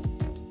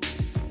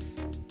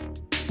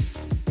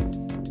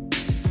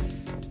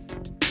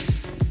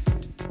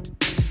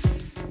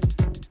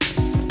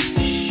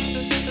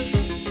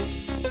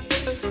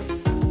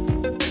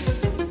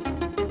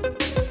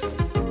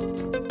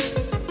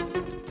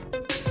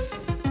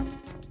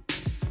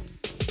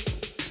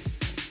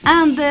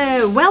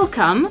 And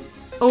welcome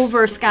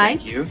over Skype.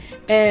 Thank you.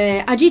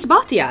 Ajit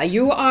Bhatia,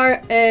 you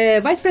are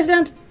Vice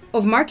President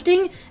of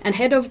Marketing and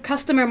Head of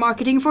Customer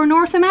Marketing for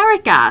North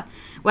America.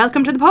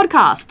 Welcome to the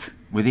podcast.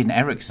 Within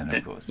Ericsson,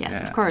 of course.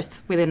 Yes, of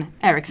course, within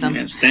Ericsson.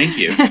 Yes, thank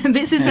you.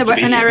 This is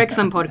an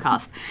Ericsson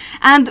podcast.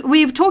 And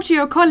we've talked to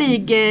your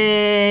colleague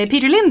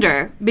Peter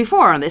Linder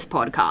before on this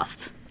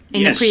podcast.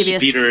 In Yes, the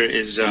previous...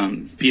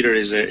 Peter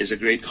is a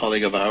great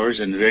colleague of ours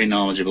and very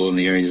knowledgeable in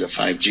the areas of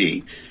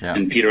 5G. Yeah.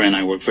 And Peter and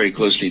I work very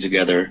closely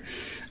together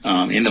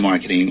in the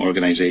marketing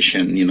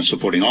organization,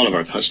 supporting all of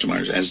our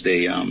customers as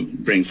they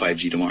bring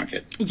 5G to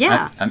market.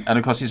 Yeah. And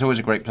of course, it's always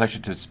a great pleasure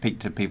to speak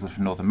to people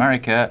from North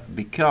America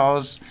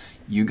because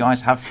you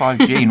guys have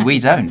 5G and we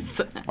don't.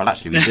 Well,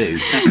 actually, we do.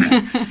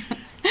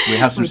 We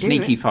have some We do.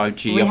 sneaky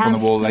 5G We up on the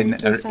have wall in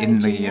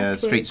sneaky the 5G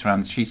streets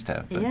around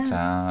Chester.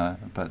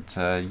 But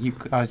you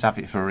guys have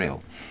it for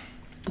real.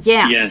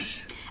 Yeah.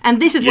 Yes.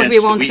 And this is what Yes, we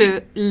want we-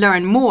 to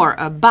learn more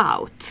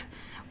about.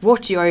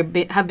 What you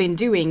have been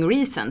doing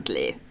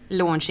recently,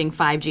 launching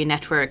 5G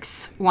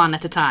networks one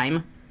at a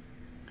time.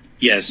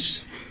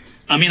 Yes.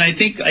 I mean, I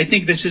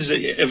think this is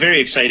a very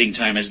exciting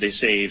time, as they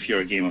say. If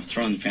you're a Game of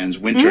Thrones fans,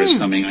 winter is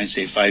coming. I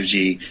say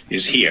 5G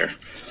is here.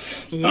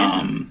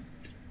 Yeah.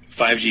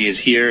 5G is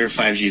here.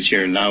 5G is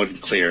here, loud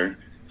and clear.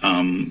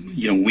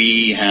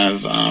 We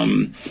have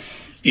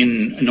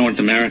in North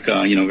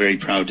America, very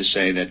proud to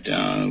say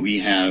that we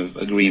have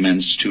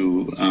agreements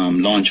to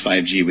launch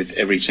 5G with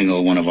every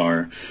single one of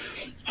our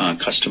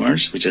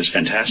customers, which is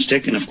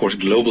fantastic. And of course,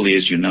 globally,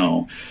 as you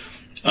know,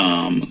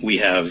 we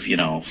have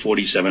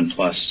 47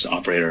 plus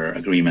operator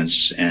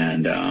agreements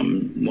and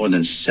more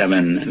than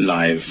 7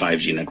 live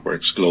 5G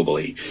networks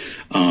globally.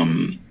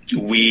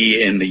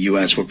 We in the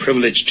U.S. were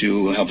privileged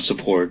to help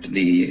support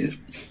the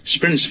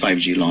Sprint's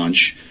 5G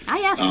launch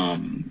Yes. a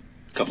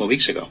couple of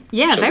weeks ago.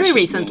 Yeah, So very this is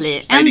recently.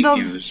 exciting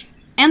news.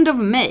 End of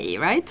May,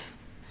 right?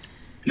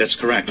 That's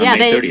correct. Yeah, On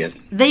May 30th.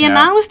 they Yeah.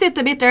 announced it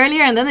a bit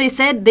earlier, and then they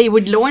said they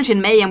would launch in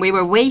May, and we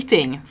were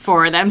waiting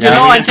for them to Yeah.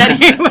 launch. And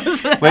it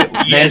was Well,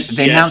 Yes,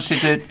 they yes. announced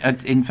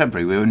it in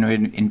February. We were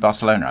in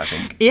Barcelona, I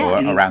think, Yeah.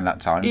 or around that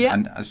time. Yeah.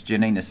 And as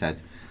Janina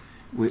said,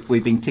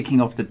 we've been ticking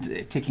off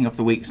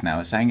the weeks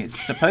now, saying it's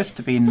supposed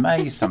to be in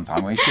May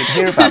sometime. We should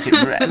hear about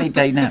it any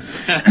day now.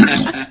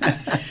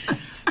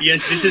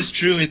 Yes, this is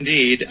true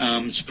indeed.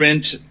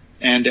 Sprint,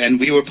 and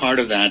we were part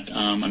of that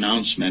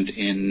announcement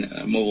in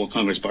Mobile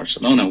Congress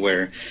Barcelona,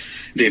 where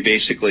they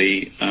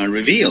basically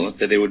revealed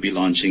that they would be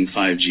launching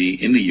 5G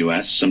in the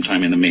U.S.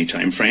 sometime in the May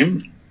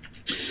timeframe.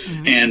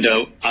 And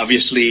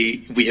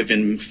obviously, we have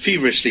been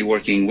feverishly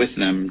working with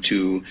them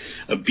to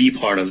be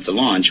part of the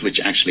launch, which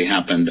actually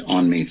happened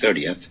on May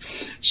 30th.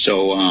 So,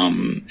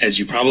 as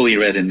you probably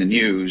read in the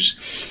news,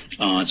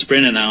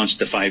 Sprint announced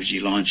the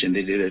 5G launch, and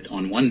they did it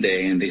on one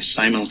day, and they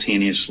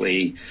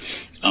simultaneously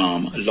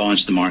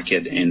launched the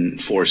market in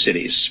 4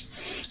 cities.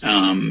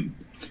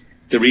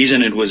 The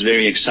reason it was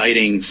very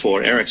exciting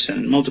for Ericsson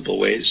in multiple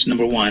ways.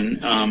 Number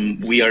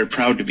one, we are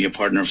proud to be a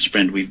partner of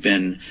Sprint. We've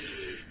been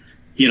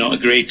a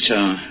great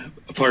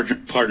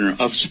partner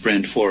of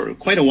Sprint for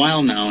quite a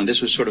while now, and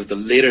this was sort of the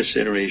latest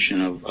iteration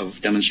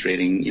of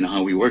demonstrating,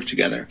 how we work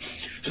together.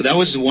 So that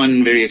was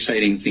one very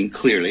exciting thing,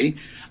 clearly.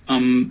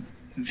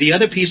 The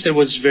other piece that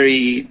was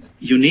very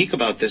unique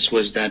about this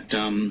was that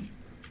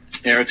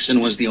Ericsson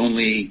was the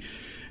only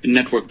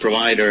network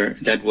provider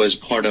that was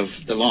part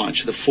of the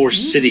launch. The 4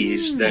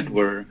 cities that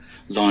were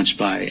launched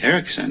by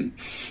Ericsson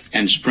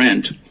and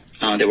Sprint,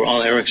 they were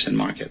all Ericsson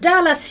markets.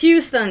 Dallas,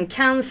 Houston,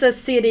 Kansas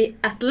City,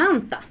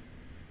 Atlanta.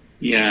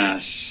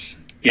 Yes.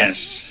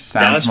 Sounds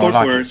Dallas, more Fort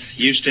like Worth,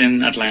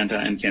 Houston, Atlanta,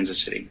 and Kansas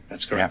City.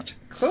 That's correct.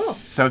 Cool.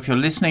 So if you're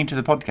listening to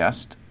the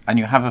podcast and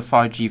you have a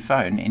 5G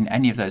phone in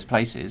any of those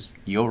places,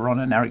 you're on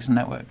an Ericsson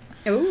network.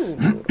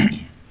 Ooh.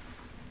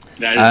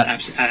 That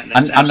is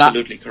that's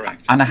absolutely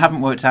correct. And I haven't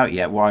worked out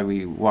yet why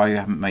you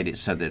haven't made it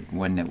so that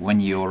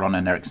when you're on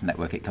an Ericsson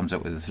network, it comes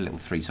up with the little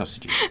 3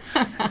 sausages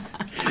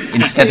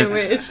instead of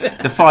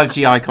the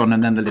 5G icon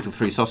and then the little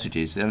 3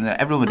 sausages.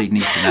 Everybody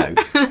needs to know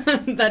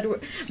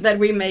that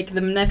we make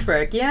the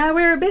network. Yeah,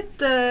 we're a bit.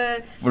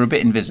 we're a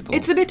bit invisible.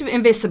 It's a bit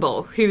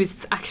invisible who's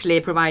actually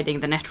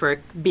providing the network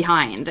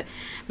behind,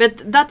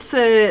 but that's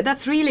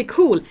really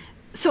cool.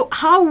 So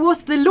how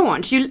was the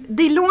launch?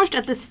 They launched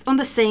on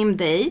the same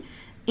day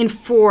in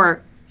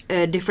 4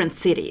 different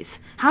cities.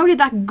 How did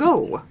that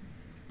go?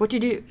 What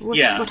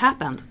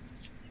happened?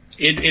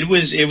 It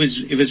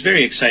was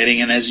very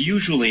exciting, and as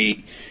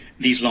usually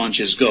these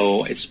launches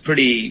go,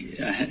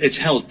 it's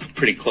held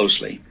pretty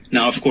closely.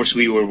 Now, of course,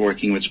 we were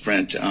working with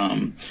Sprint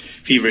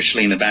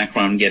feverishly in the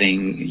background,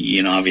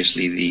 getting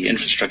obviously the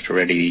infrastructure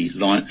ready,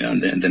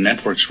 the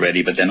networks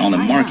ready, but then on the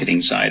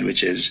marketing side,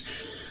 which is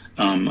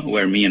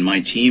where me and my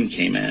team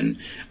came in,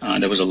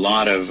 there was a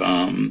lot of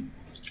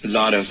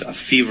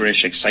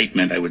feverish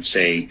excitement, I would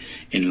say,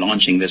 in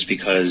launching this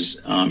because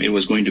it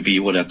was going to be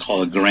what I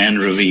call a grand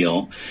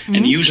reveal. Mm-hmm.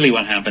 And usually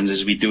what happens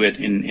is we do it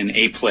in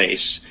a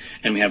place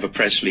and we have a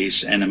press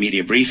release and a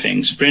media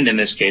briefing. Sprint, in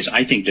this case,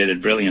 I think did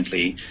it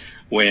brilliantly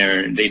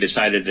where they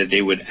decided that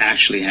they would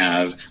actually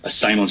have a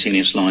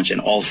simultaneous launch in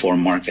all 4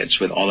 markets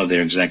with all of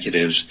their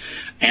executives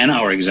and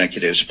our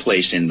executives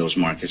placed in those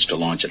markets to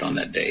launch it on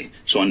that day.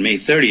 So on May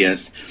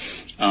 30th,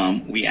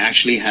 we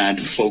actually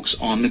had folks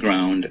on the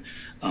ground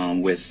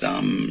with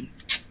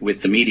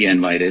the media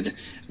invited,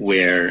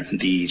 where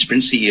the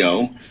Sprint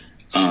CEO,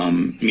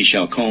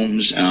 Michelle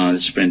Combs, the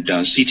Sprint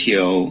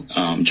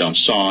CTO, John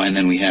Saw, and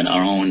then we had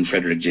our own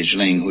Frederick J.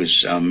 Jling,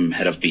 who's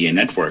head of BA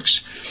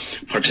Networks,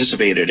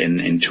 participated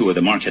in 2 of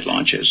the market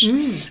launches.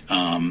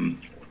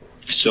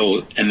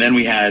 So, and then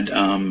we had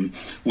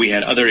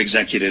other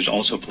executives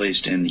also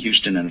placed in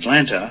Houston and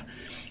Atlanta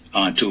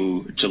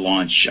to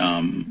launch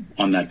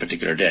on that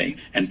particular day.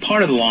 And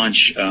part of the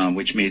launch,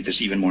 which made this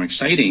even more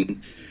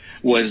exciting,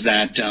 was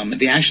that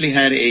they actually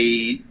had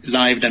a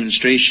live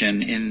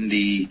demonstration in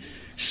the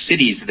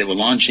cities that they were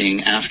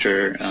launching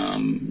after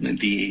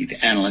the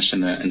analyst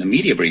and the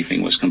media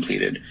briefing was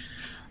completed.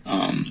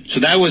 So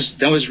that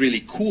was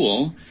really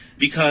cool,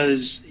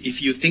 because if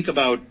you think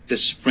about the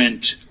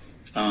Sprint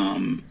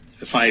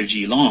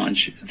 5G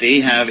launch,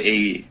 they have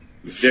a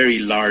very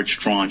large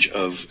tranche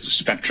of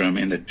spectrum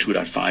in the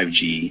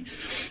 2.5G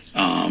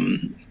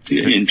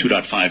in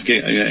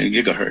 2.5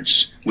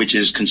 gigahertz, which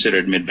is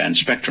considered mid-band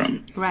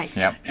spectrum. Right.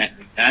 Yeah. And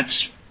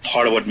that's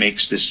part of what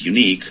makes this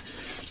unique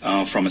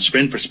from a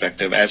Sprint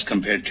perspective as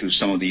compared to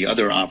some of the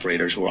other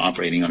operators who are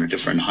operating on a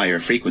different higher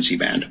frequency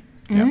band.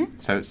 Yeah.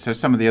 So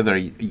some of the other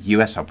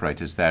US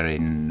operators, they're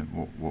in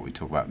what we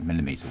talk about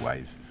millimeter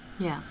wave,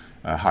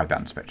 high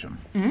band spectrum.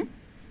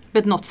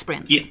 But not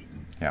Sprint.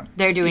 Yeah.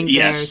 They're doing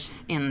Yes.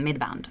 theirs in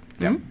mid-band.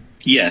 Yeah.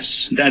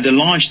 Yes, the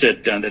launch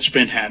that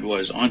Sprint had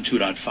was on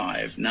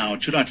 2.5. Now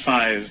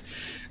 2.5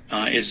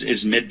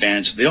 is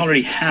mid-band, so they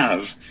already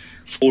have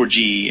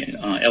 4G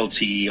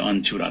LTE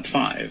on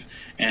 2.5.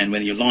 And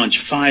when you launch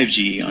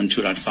 5G on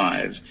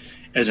 2.5,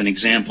 as an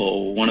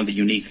example, one of the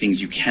unique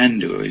things you can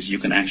do is you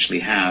can actually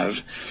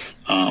have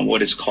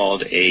what is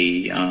called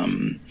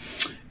an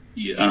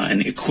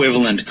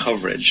equivalent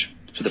coverage.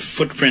 So the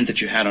footprint that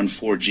you had on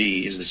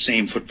 4G is the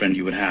same footprint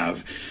you would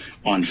have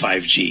on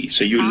 5G.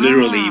 So you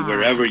literally,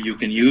 wherever you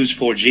can use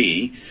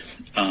 4G,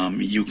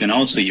 you can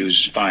also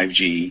use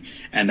 5G,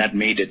 and that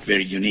made it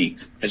very unique.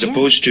 As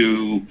opposed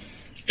to,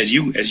 as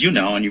you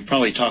know, and you've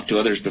probably talked to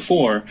others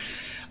before,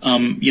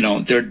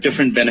 there are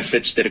different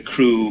benefits that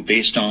accrue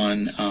based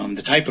on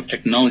the type of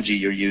technology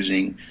you're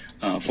using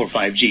for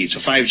 5G. So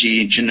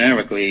 5G,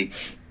 generically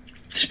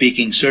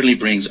speaking, certainly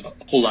brings a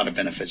whole lot of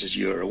benefits, as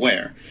you're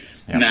aware.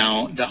 Yeah.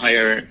 Now, the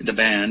higher the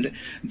band,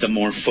 the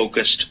more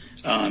focused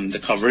the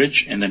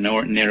coverage, and the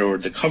narrower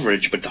the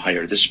coverage, but the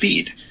higher the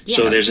speed. Yeah.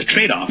 So there's a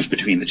trade-off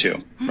between the two,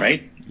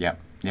 right? Yeah,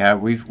 yeah.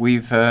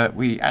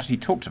 We actually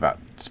talked about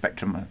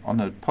spectrum on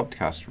a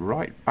podcast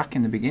right back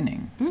in the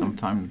beginning,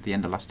 sometime at the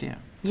end of last year.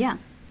 Yeah.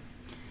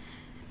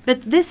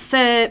 But this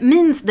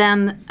means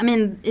then, I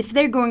mean, if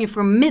they're going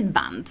for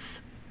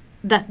mid-bands,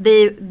 that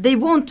they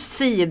won't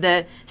see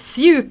the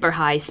super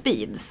high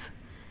speeds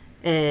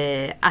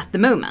at the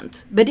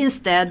moment, but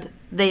instead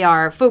they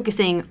are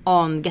focusing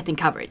on getting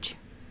coverage.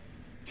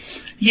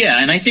 Yeah,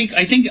 and I think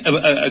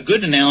a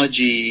good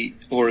analogy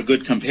or a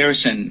good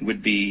comparison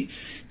would be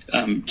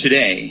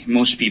today,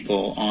 most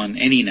people on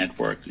any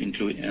network,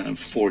 including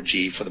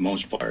 4G for the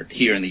most part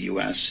here in the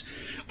US,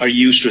 are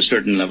used to a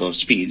certain level of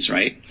speeds,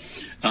 right?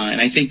 And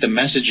I think the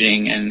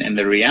messaging and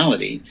the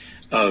reality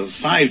of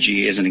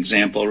 5G is an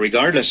example,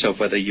 regardless of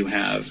whether you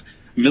have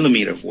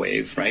millimeter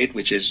wave, right,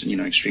 which is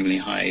extremely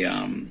high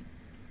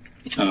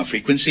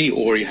frequency,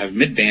 or you have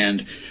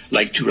mid-band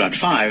like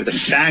 2.5. The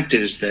fact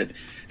is that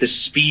the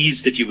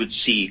speeds that you would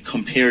see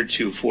compared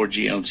to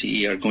 4G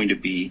LTE are going to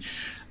be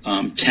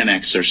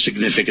 10x or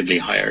significantly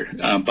higher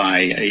by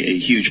a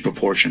huge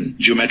proportion,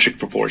 geometric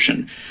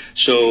proportion.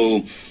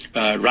 So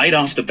right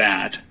off the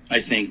bat,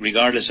 I think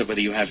regardless of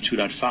whether you have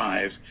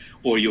 2.5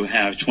 or you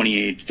have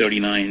 28,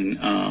 39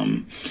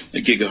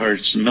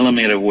 gigahertz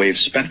millimeter wave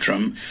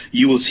spectrum,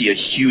 you will see a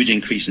huge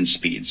increase in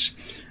speeds.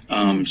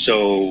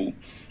 So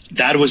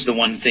that was the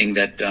one thing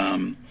that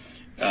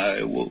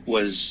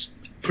was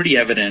pretty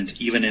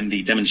evident even in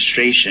the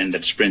demonstration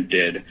that Sprint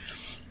did,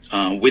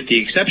 with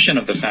the exception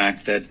of the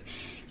fact that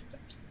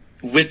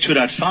with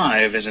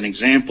 2.5, as an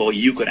example,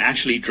 you could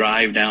actually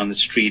drive down the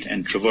street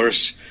and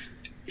traverse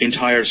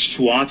entire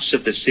swaths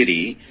of the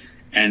city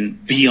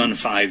and be on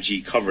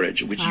 5G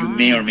coverage, which you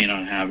may or may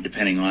not have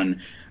depending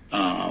on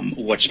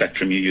what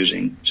spectrum you're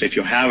using. So if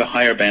you have a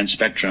higher band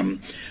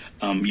spectrum,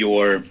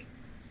 your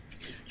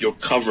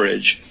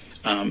coverage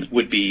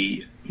would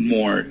be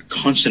more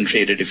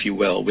concentrated, if you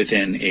will,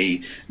 within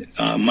a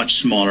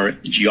much smaller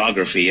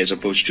geography as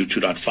opposed to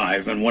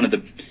 2.5.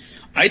 And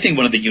I think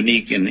one of the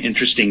unique and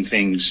interesting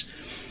things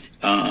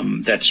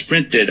that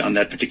Sprint did on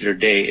that particular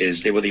day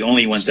is they were the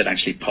only ones that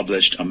actually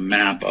published a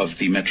map of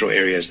the metro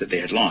areas that they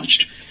had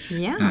launched.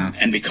 Yeah.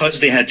 And because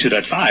they had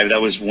 2.5,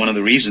 that was one of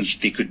the reasons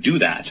they could do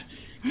that,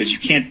 because you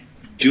can't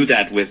do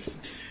that with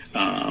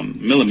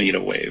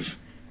millimeter wave.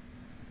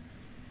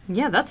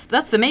 Yeah,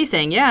 that's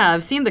amazing. Yeah,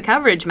 I've seen the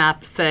coverage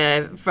maps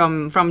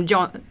from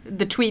John,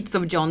 the tweets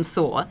of John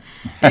Saw.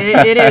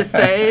 It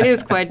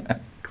is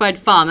quite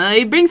fun.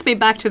 It brings me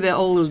back to the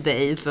old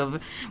days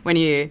of when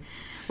you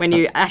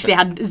actually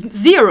had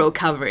zero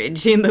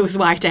coverage in those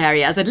white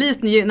areas. At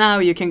least now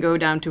you can go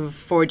down to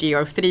 4G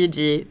or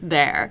 3G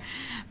there,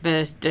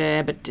 but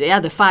yeah,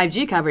 the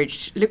 5G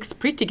coverage looks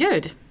pretty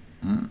good.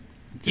 Mm.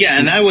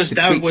 And that was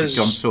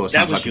John Saw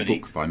sounds like unique.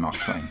 a book by Mark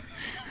Twain.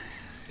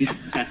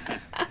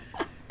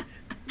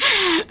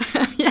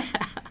 Yeah.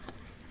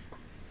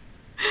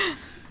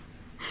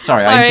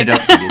 Sorry, I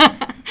interrupted you.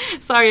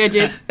 Sorry,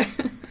 Ajit.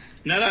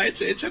 No,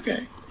 it's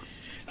okay.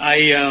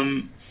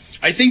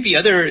 I think the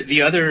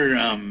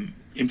other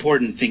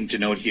important thing to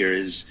note here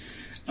is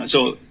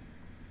so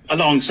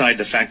alongside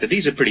the fact that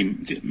these are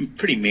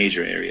pretty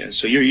major areas.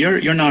 So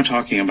you're now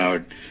talking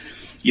about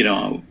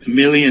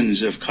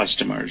millions of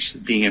customers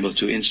being able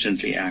to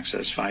instantly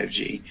access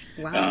 5G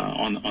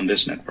on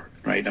this network,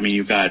 right? I mean,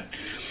 you've got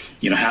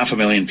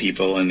 500,000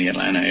 people in the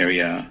Atlanta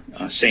area,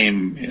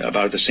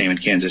 about the same in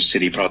Kansas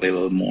City, probably a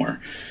little more.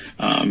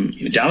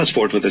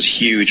 Dallas-Fort Worth is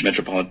huge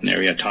metropolitan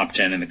area, top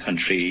 10 in the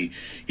country,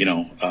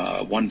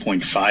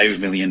 1.5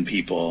 million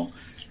people,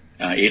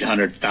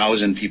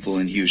 800,000 people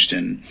in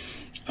Houston,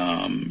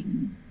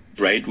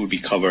 right, would be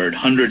covered,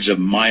 hundreds of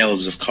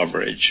miles of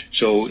coverage.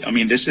 So, I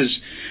mean, this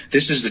is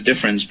the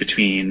difference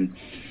between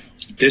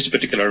this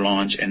particular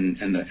launch and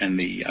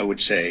the I would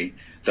say,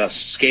 the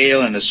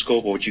scale and the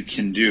scope of what you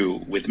can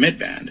do with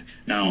mid-band.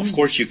 Now, of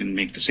course, you can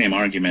make the same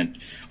argument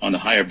on the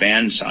higher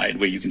band side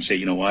where you can say,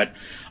 you know what,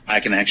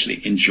 I can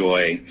actually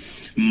enjoy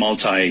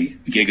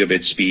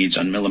multi-gigabit speeds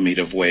on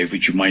millimeter wave,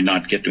 which you might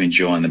not get to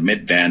enjoy on the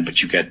mid-band,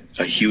 but you get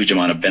a huge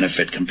amount of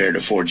benefit compared to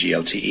 4G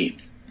LTE.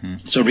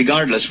 So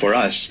regardless, for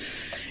us,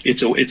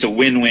 it's a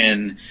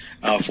win-win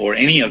for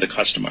any of the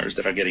customers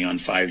that are getting on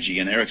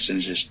 5G, and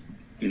Ericsson's just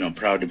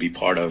proud to be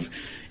part of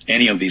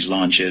any of these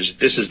launches.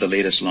 This is the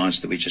latest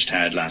launch that we just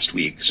had last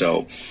week,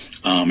 so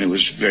it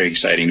was very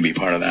exciting to be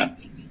part of that.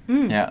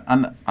 Yeah,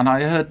 and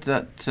I heard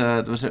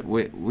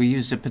that we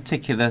used a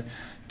particular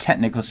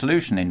technical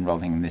solution in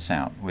rolling this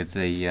out with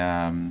the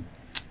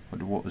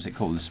what was it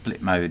called, the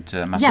split mode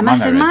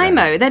Massive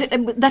MIMO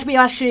that we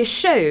actually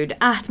showed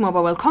at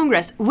Mobile World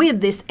Congress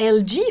with this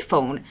LG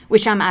phone,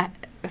 which I'm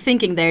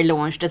thinking they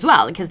launched as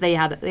well, because they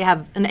have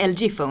an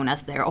LG phone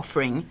as their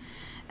offering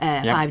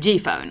 5G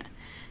phone.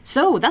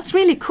 So that's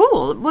really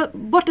cool.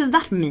 What does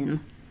that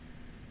mean?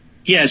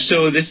 Yeah,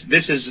 so this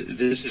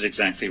is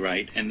exactly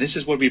right, and this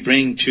is what we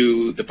bring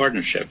to the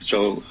partnership.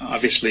 So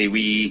obviously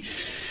we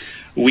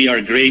are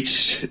a great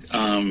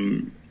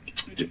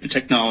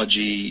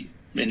technology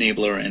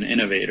enabler and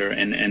innovator,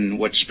 and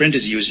what Sprint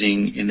is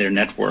using in their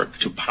network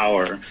to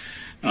power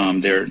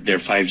their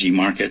 5G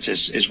markets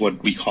is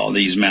what we call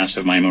these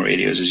massive MIMO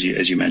radios,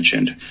 as you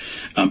mentioned.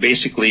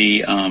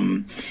 Basically,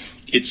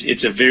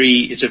 it's a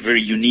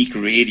very unique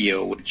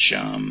radio which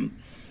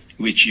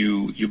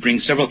you bring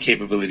several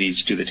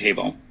capabilities to the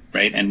table,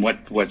 right? And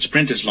what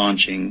Sprint is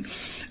launching.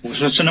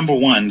 So number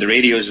one, the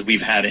radios that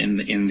we've had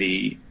in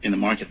the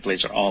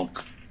marketplace are all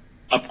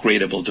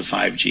upgradable to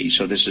 5G.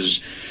 So this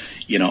is,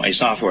 a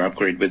software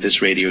upgrade with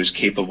this radio is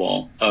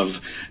capable of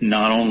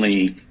not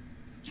only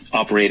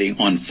operating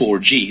on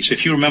 4G. So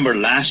if you remember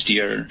last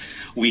year,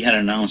 we had an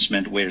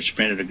announcement where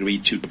Sprint had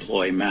agreed to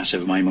deploy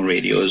massive MIMO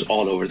radios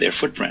all over their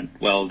footprint.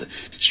 Well,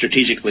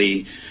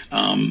 strategically,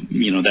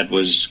 that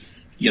was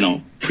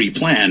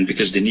pre-planned,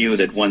 because they knew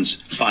that once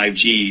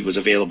 5G was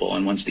available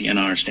and once the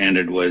NR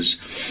standard was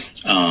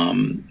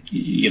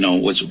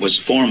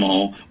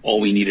formal, all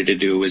we needed to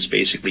do is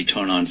basically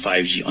turn on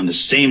 5G on the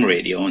same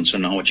radio. And so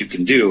now what you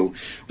can do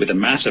with a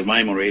massive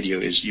MIMO radio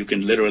is you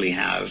can literally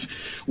have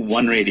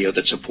one radio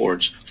that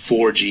supports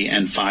 4G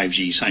and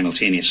 5G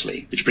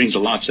simultaneously, which brings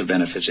lots of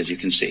benefits, as you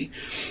can see,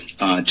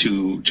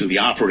 to the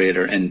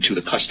operator and to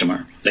the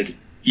customer. Like,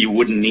 you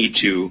wouldn't need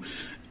to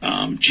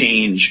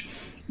change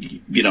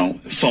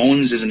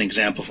phones as an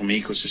example from an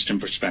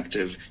ecosystem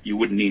perspective. You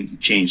wouldn't need to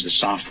change the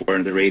software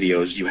of the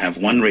radios. You have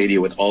one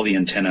radio with all the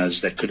antennas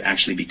that could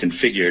actually be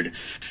configured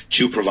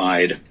to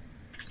provide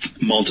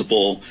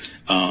multiple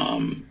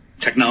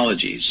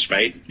technologies,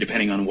 right?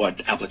 Depending on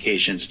what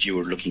applications that you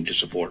were looking to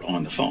support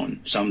on the phone.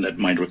 Some that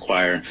might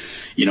require,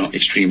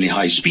 extremely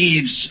high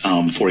speeds.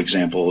 For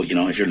example,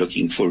 if you're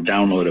looking for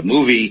download a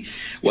movie,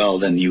 well,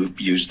 then you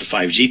use the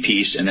 5G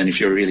piece. And then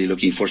if you're really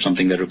looking for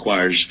something that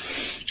requires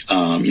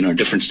a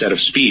different set of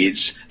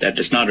speeds that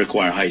does not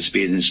require high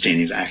speed and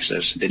instantaneous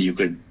access, then you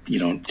could,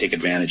 take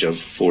advantage of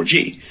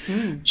 4G.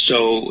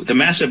 So the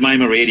massive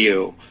MIMO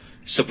radio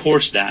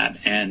supports that,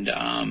 and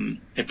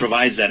it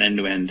provides that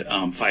end-to-end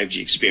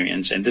 5G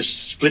experience. And this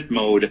split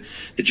mode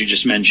that you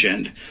just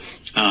mentioned,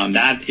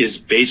 that is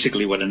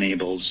basically what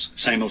enables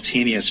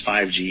simultaneous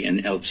 5G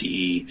and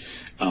LTE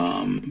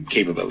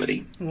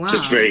capability. Wow. So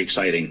it's very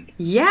exciting.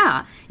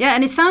 Yeah,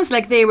 and it sounds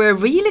like they were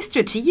really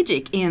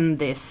strategic in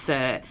this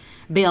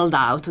build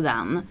out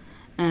then.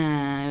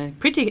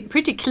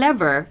 Pretty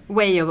clever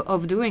way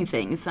of doing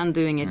things, and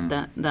doing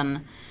it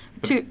then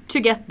to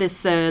get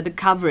this the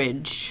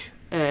coverage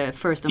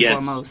first and Yes.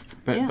 foremost.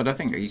 But I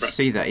think you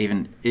see that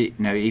even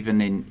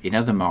even in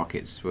other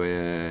markets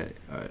where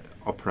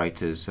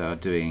operators are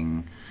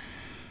doing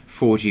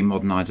 4G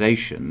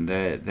modernization,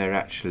 they're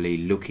actually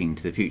looking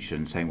to the future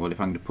and saying, well, if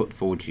I'm going to put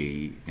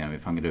 4G,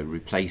 if I'm going to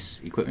replace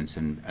equipment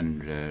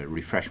and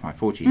refresh my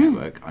 4G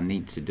network, I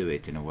need to do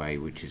it in a way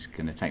which is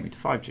going to take me to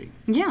 5G.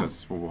 Yeah.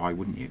 Because, well, why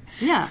wouldn't you?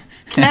 Yeah,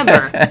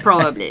 clever,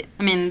 probably.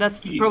 I mean, that's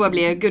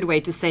probably a good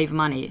way to save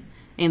money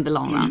in the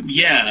long run.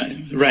 Yeah,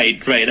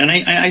 right. And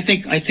I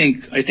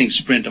think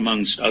Sprint,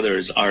 amongst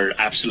others, are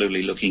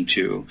absolutely looking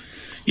to,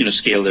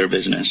 scale their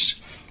business.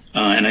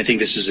 And I think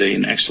this is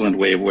an excellent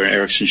way where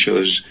Ericsson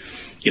shows,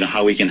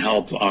 how we can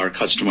help our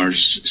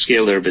customers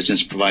scale their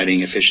business,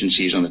 providing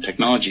efficiencies on the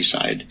technology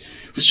side,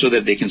 so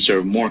that they can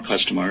serve more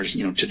customers,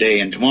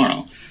 today and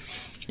tomorrow.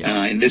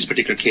 Yeah. In this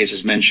particular case,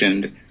 as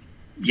mentioned,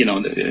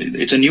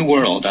 it's a new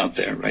world out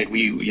there, right?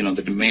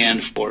 The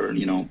demand for,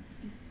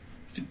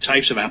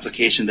 types of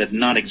application that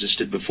not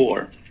existed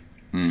before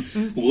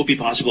will be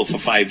possible for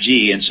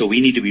 5G, and so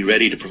we need to be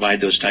ready to provide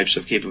those types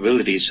of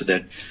capabilities so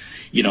that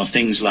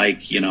things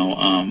like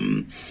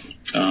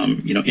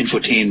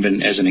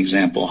infotainment, as an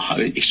example,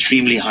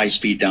 extremely high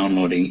speed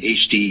downloading,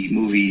 HD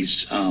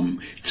movies,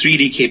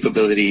 3D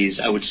capabilities.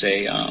 I would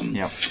say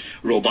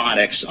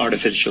robotics,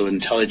 artificial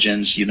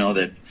intelligence.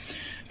 That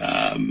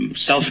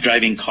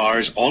self-driving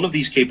cars. All of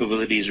these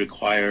capabilities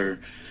require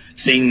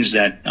things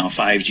that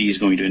 5G is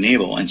going to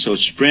enable. And so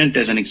Sprint,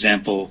 as an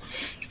example,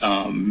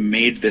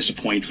 made this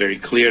point very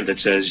clear that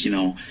says,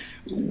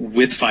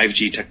 with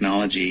 5G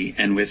technology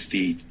and with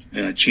the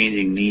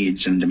changing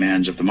needs and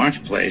demands of the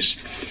marketplace,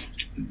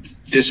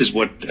 this is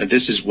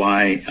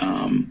why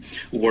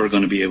we're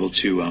going to be able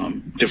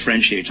to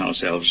differentiate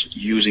ourselves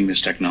using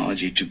this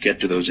technology to get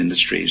to those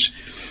industries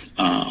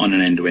on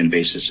an end-to-end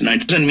basis. And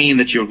it doesn't mean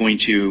that you're going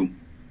to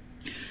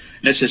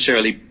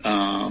necessarily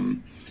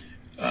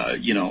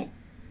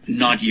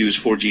not use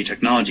 4G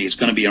technology. It's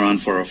going to be around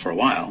for a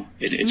while.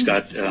 It's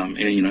got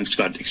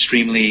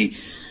extremely,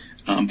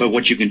 but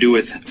what you can do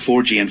with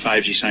 4G and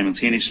 5G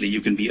simultaneously,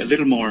 you can be a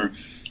little more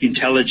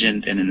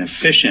intelligent and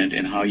efficient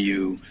in how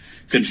you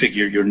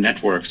configure your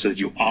network so that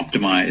you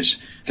optimize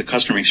the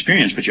customer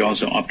experience, but you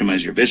also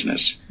optimize your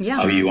business,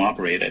 how you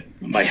operate it.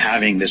 By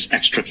having this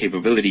extra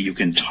capability, you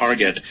can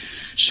target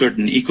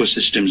certain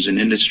ecosystems and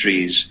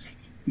industries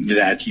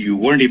that you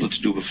weren't able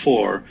to do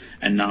before,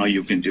 and now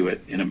you can do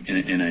it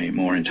in a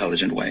more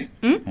intelligent way.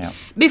 Yeah.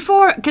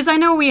 Before, because I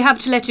know we have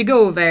to let you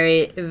go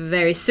very,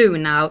 very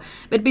soon now,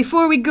 but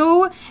before we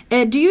go,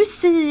 do you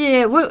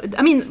see,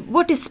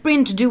 what is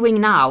Sprint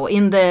doing now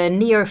in the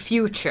near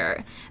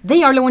future?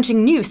 They are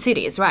launching new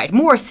cities, right?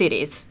 More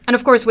cities, and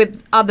of course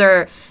with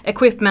other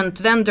equipment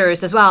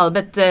vendors as well,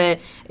 but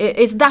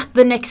is that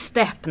the next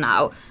step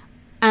now?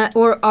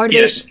 Or are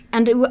Yes.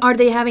 are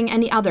they having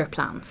any other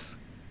plans?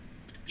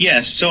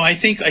 Yes, so I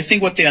think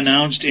what they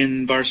announced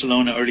in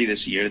Barcelona early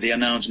this year, they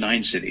announced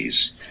 9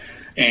 cities,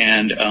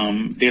 and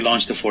they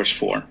launched the first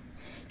 4,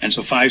 and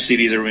so 5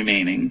 cities are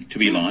remaining to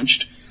be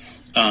launched.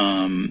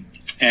 And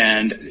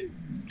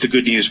the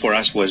good news for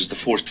us was the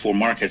first 4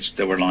 markets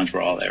that were launched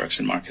were all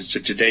Ericsson markets.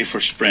 So today for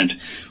Sprint,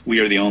 we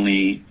are the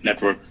only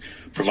network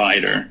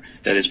provider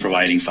that is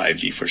providing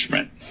 5G for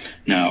Sprint.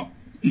 Now,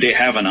 they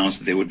have announced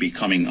that they would be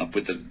coming up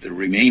with the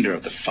remainder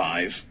of the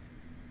 5.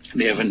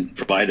 They haven't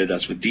provided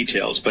us with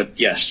details, but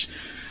yes,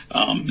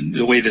 so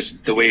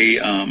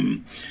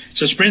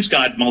Sprint's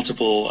got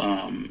multiple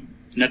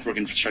network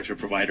infrastructure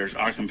providers.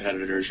 Our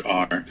competitors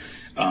are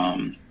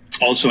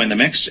also in the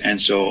mix, and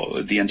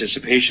so the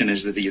anticipation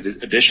is that the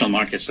additional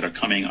markets that are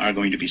coming are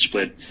going to be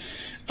split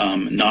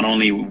not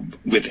only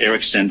with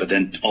Ericsson, but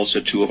then also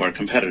 2 of our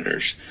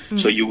competitors.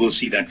 So you will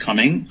see that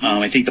coming.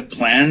 I think the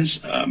plans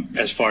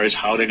as far as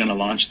how they're going to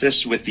launch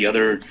this with the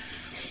other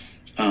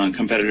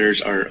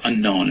competitors are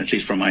unknown, at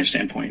least from my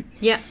standpoint.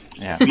 Yeah.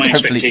 My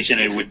expectation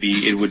it would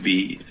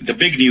be the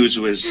big news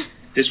was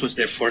this was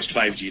their first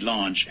 5G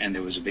launch, and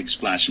there was a big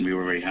splash, and we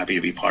were very happy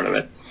to be part of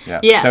it.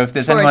 Yeah, so if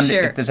there's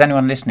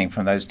anyone listening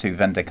from those 2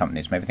 vendor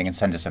companies, maybe they can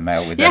send us a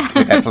mail with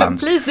their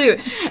plans. Please do.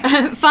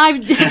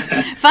 5G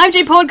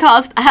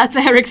podcast at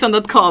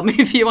ericsson.com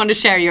if you want to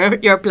share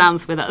your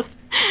plans with us.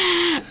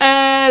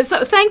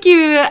 So thank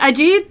you,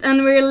 Ajit,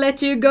 and we'll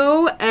let you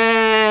go.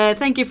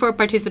 Thank you for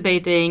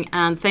participating,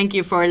 and thank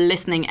you for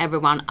listening,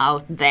 everyone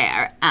out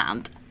there.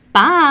 And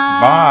bye.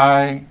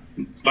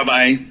 Bye.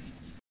 Bye-bye.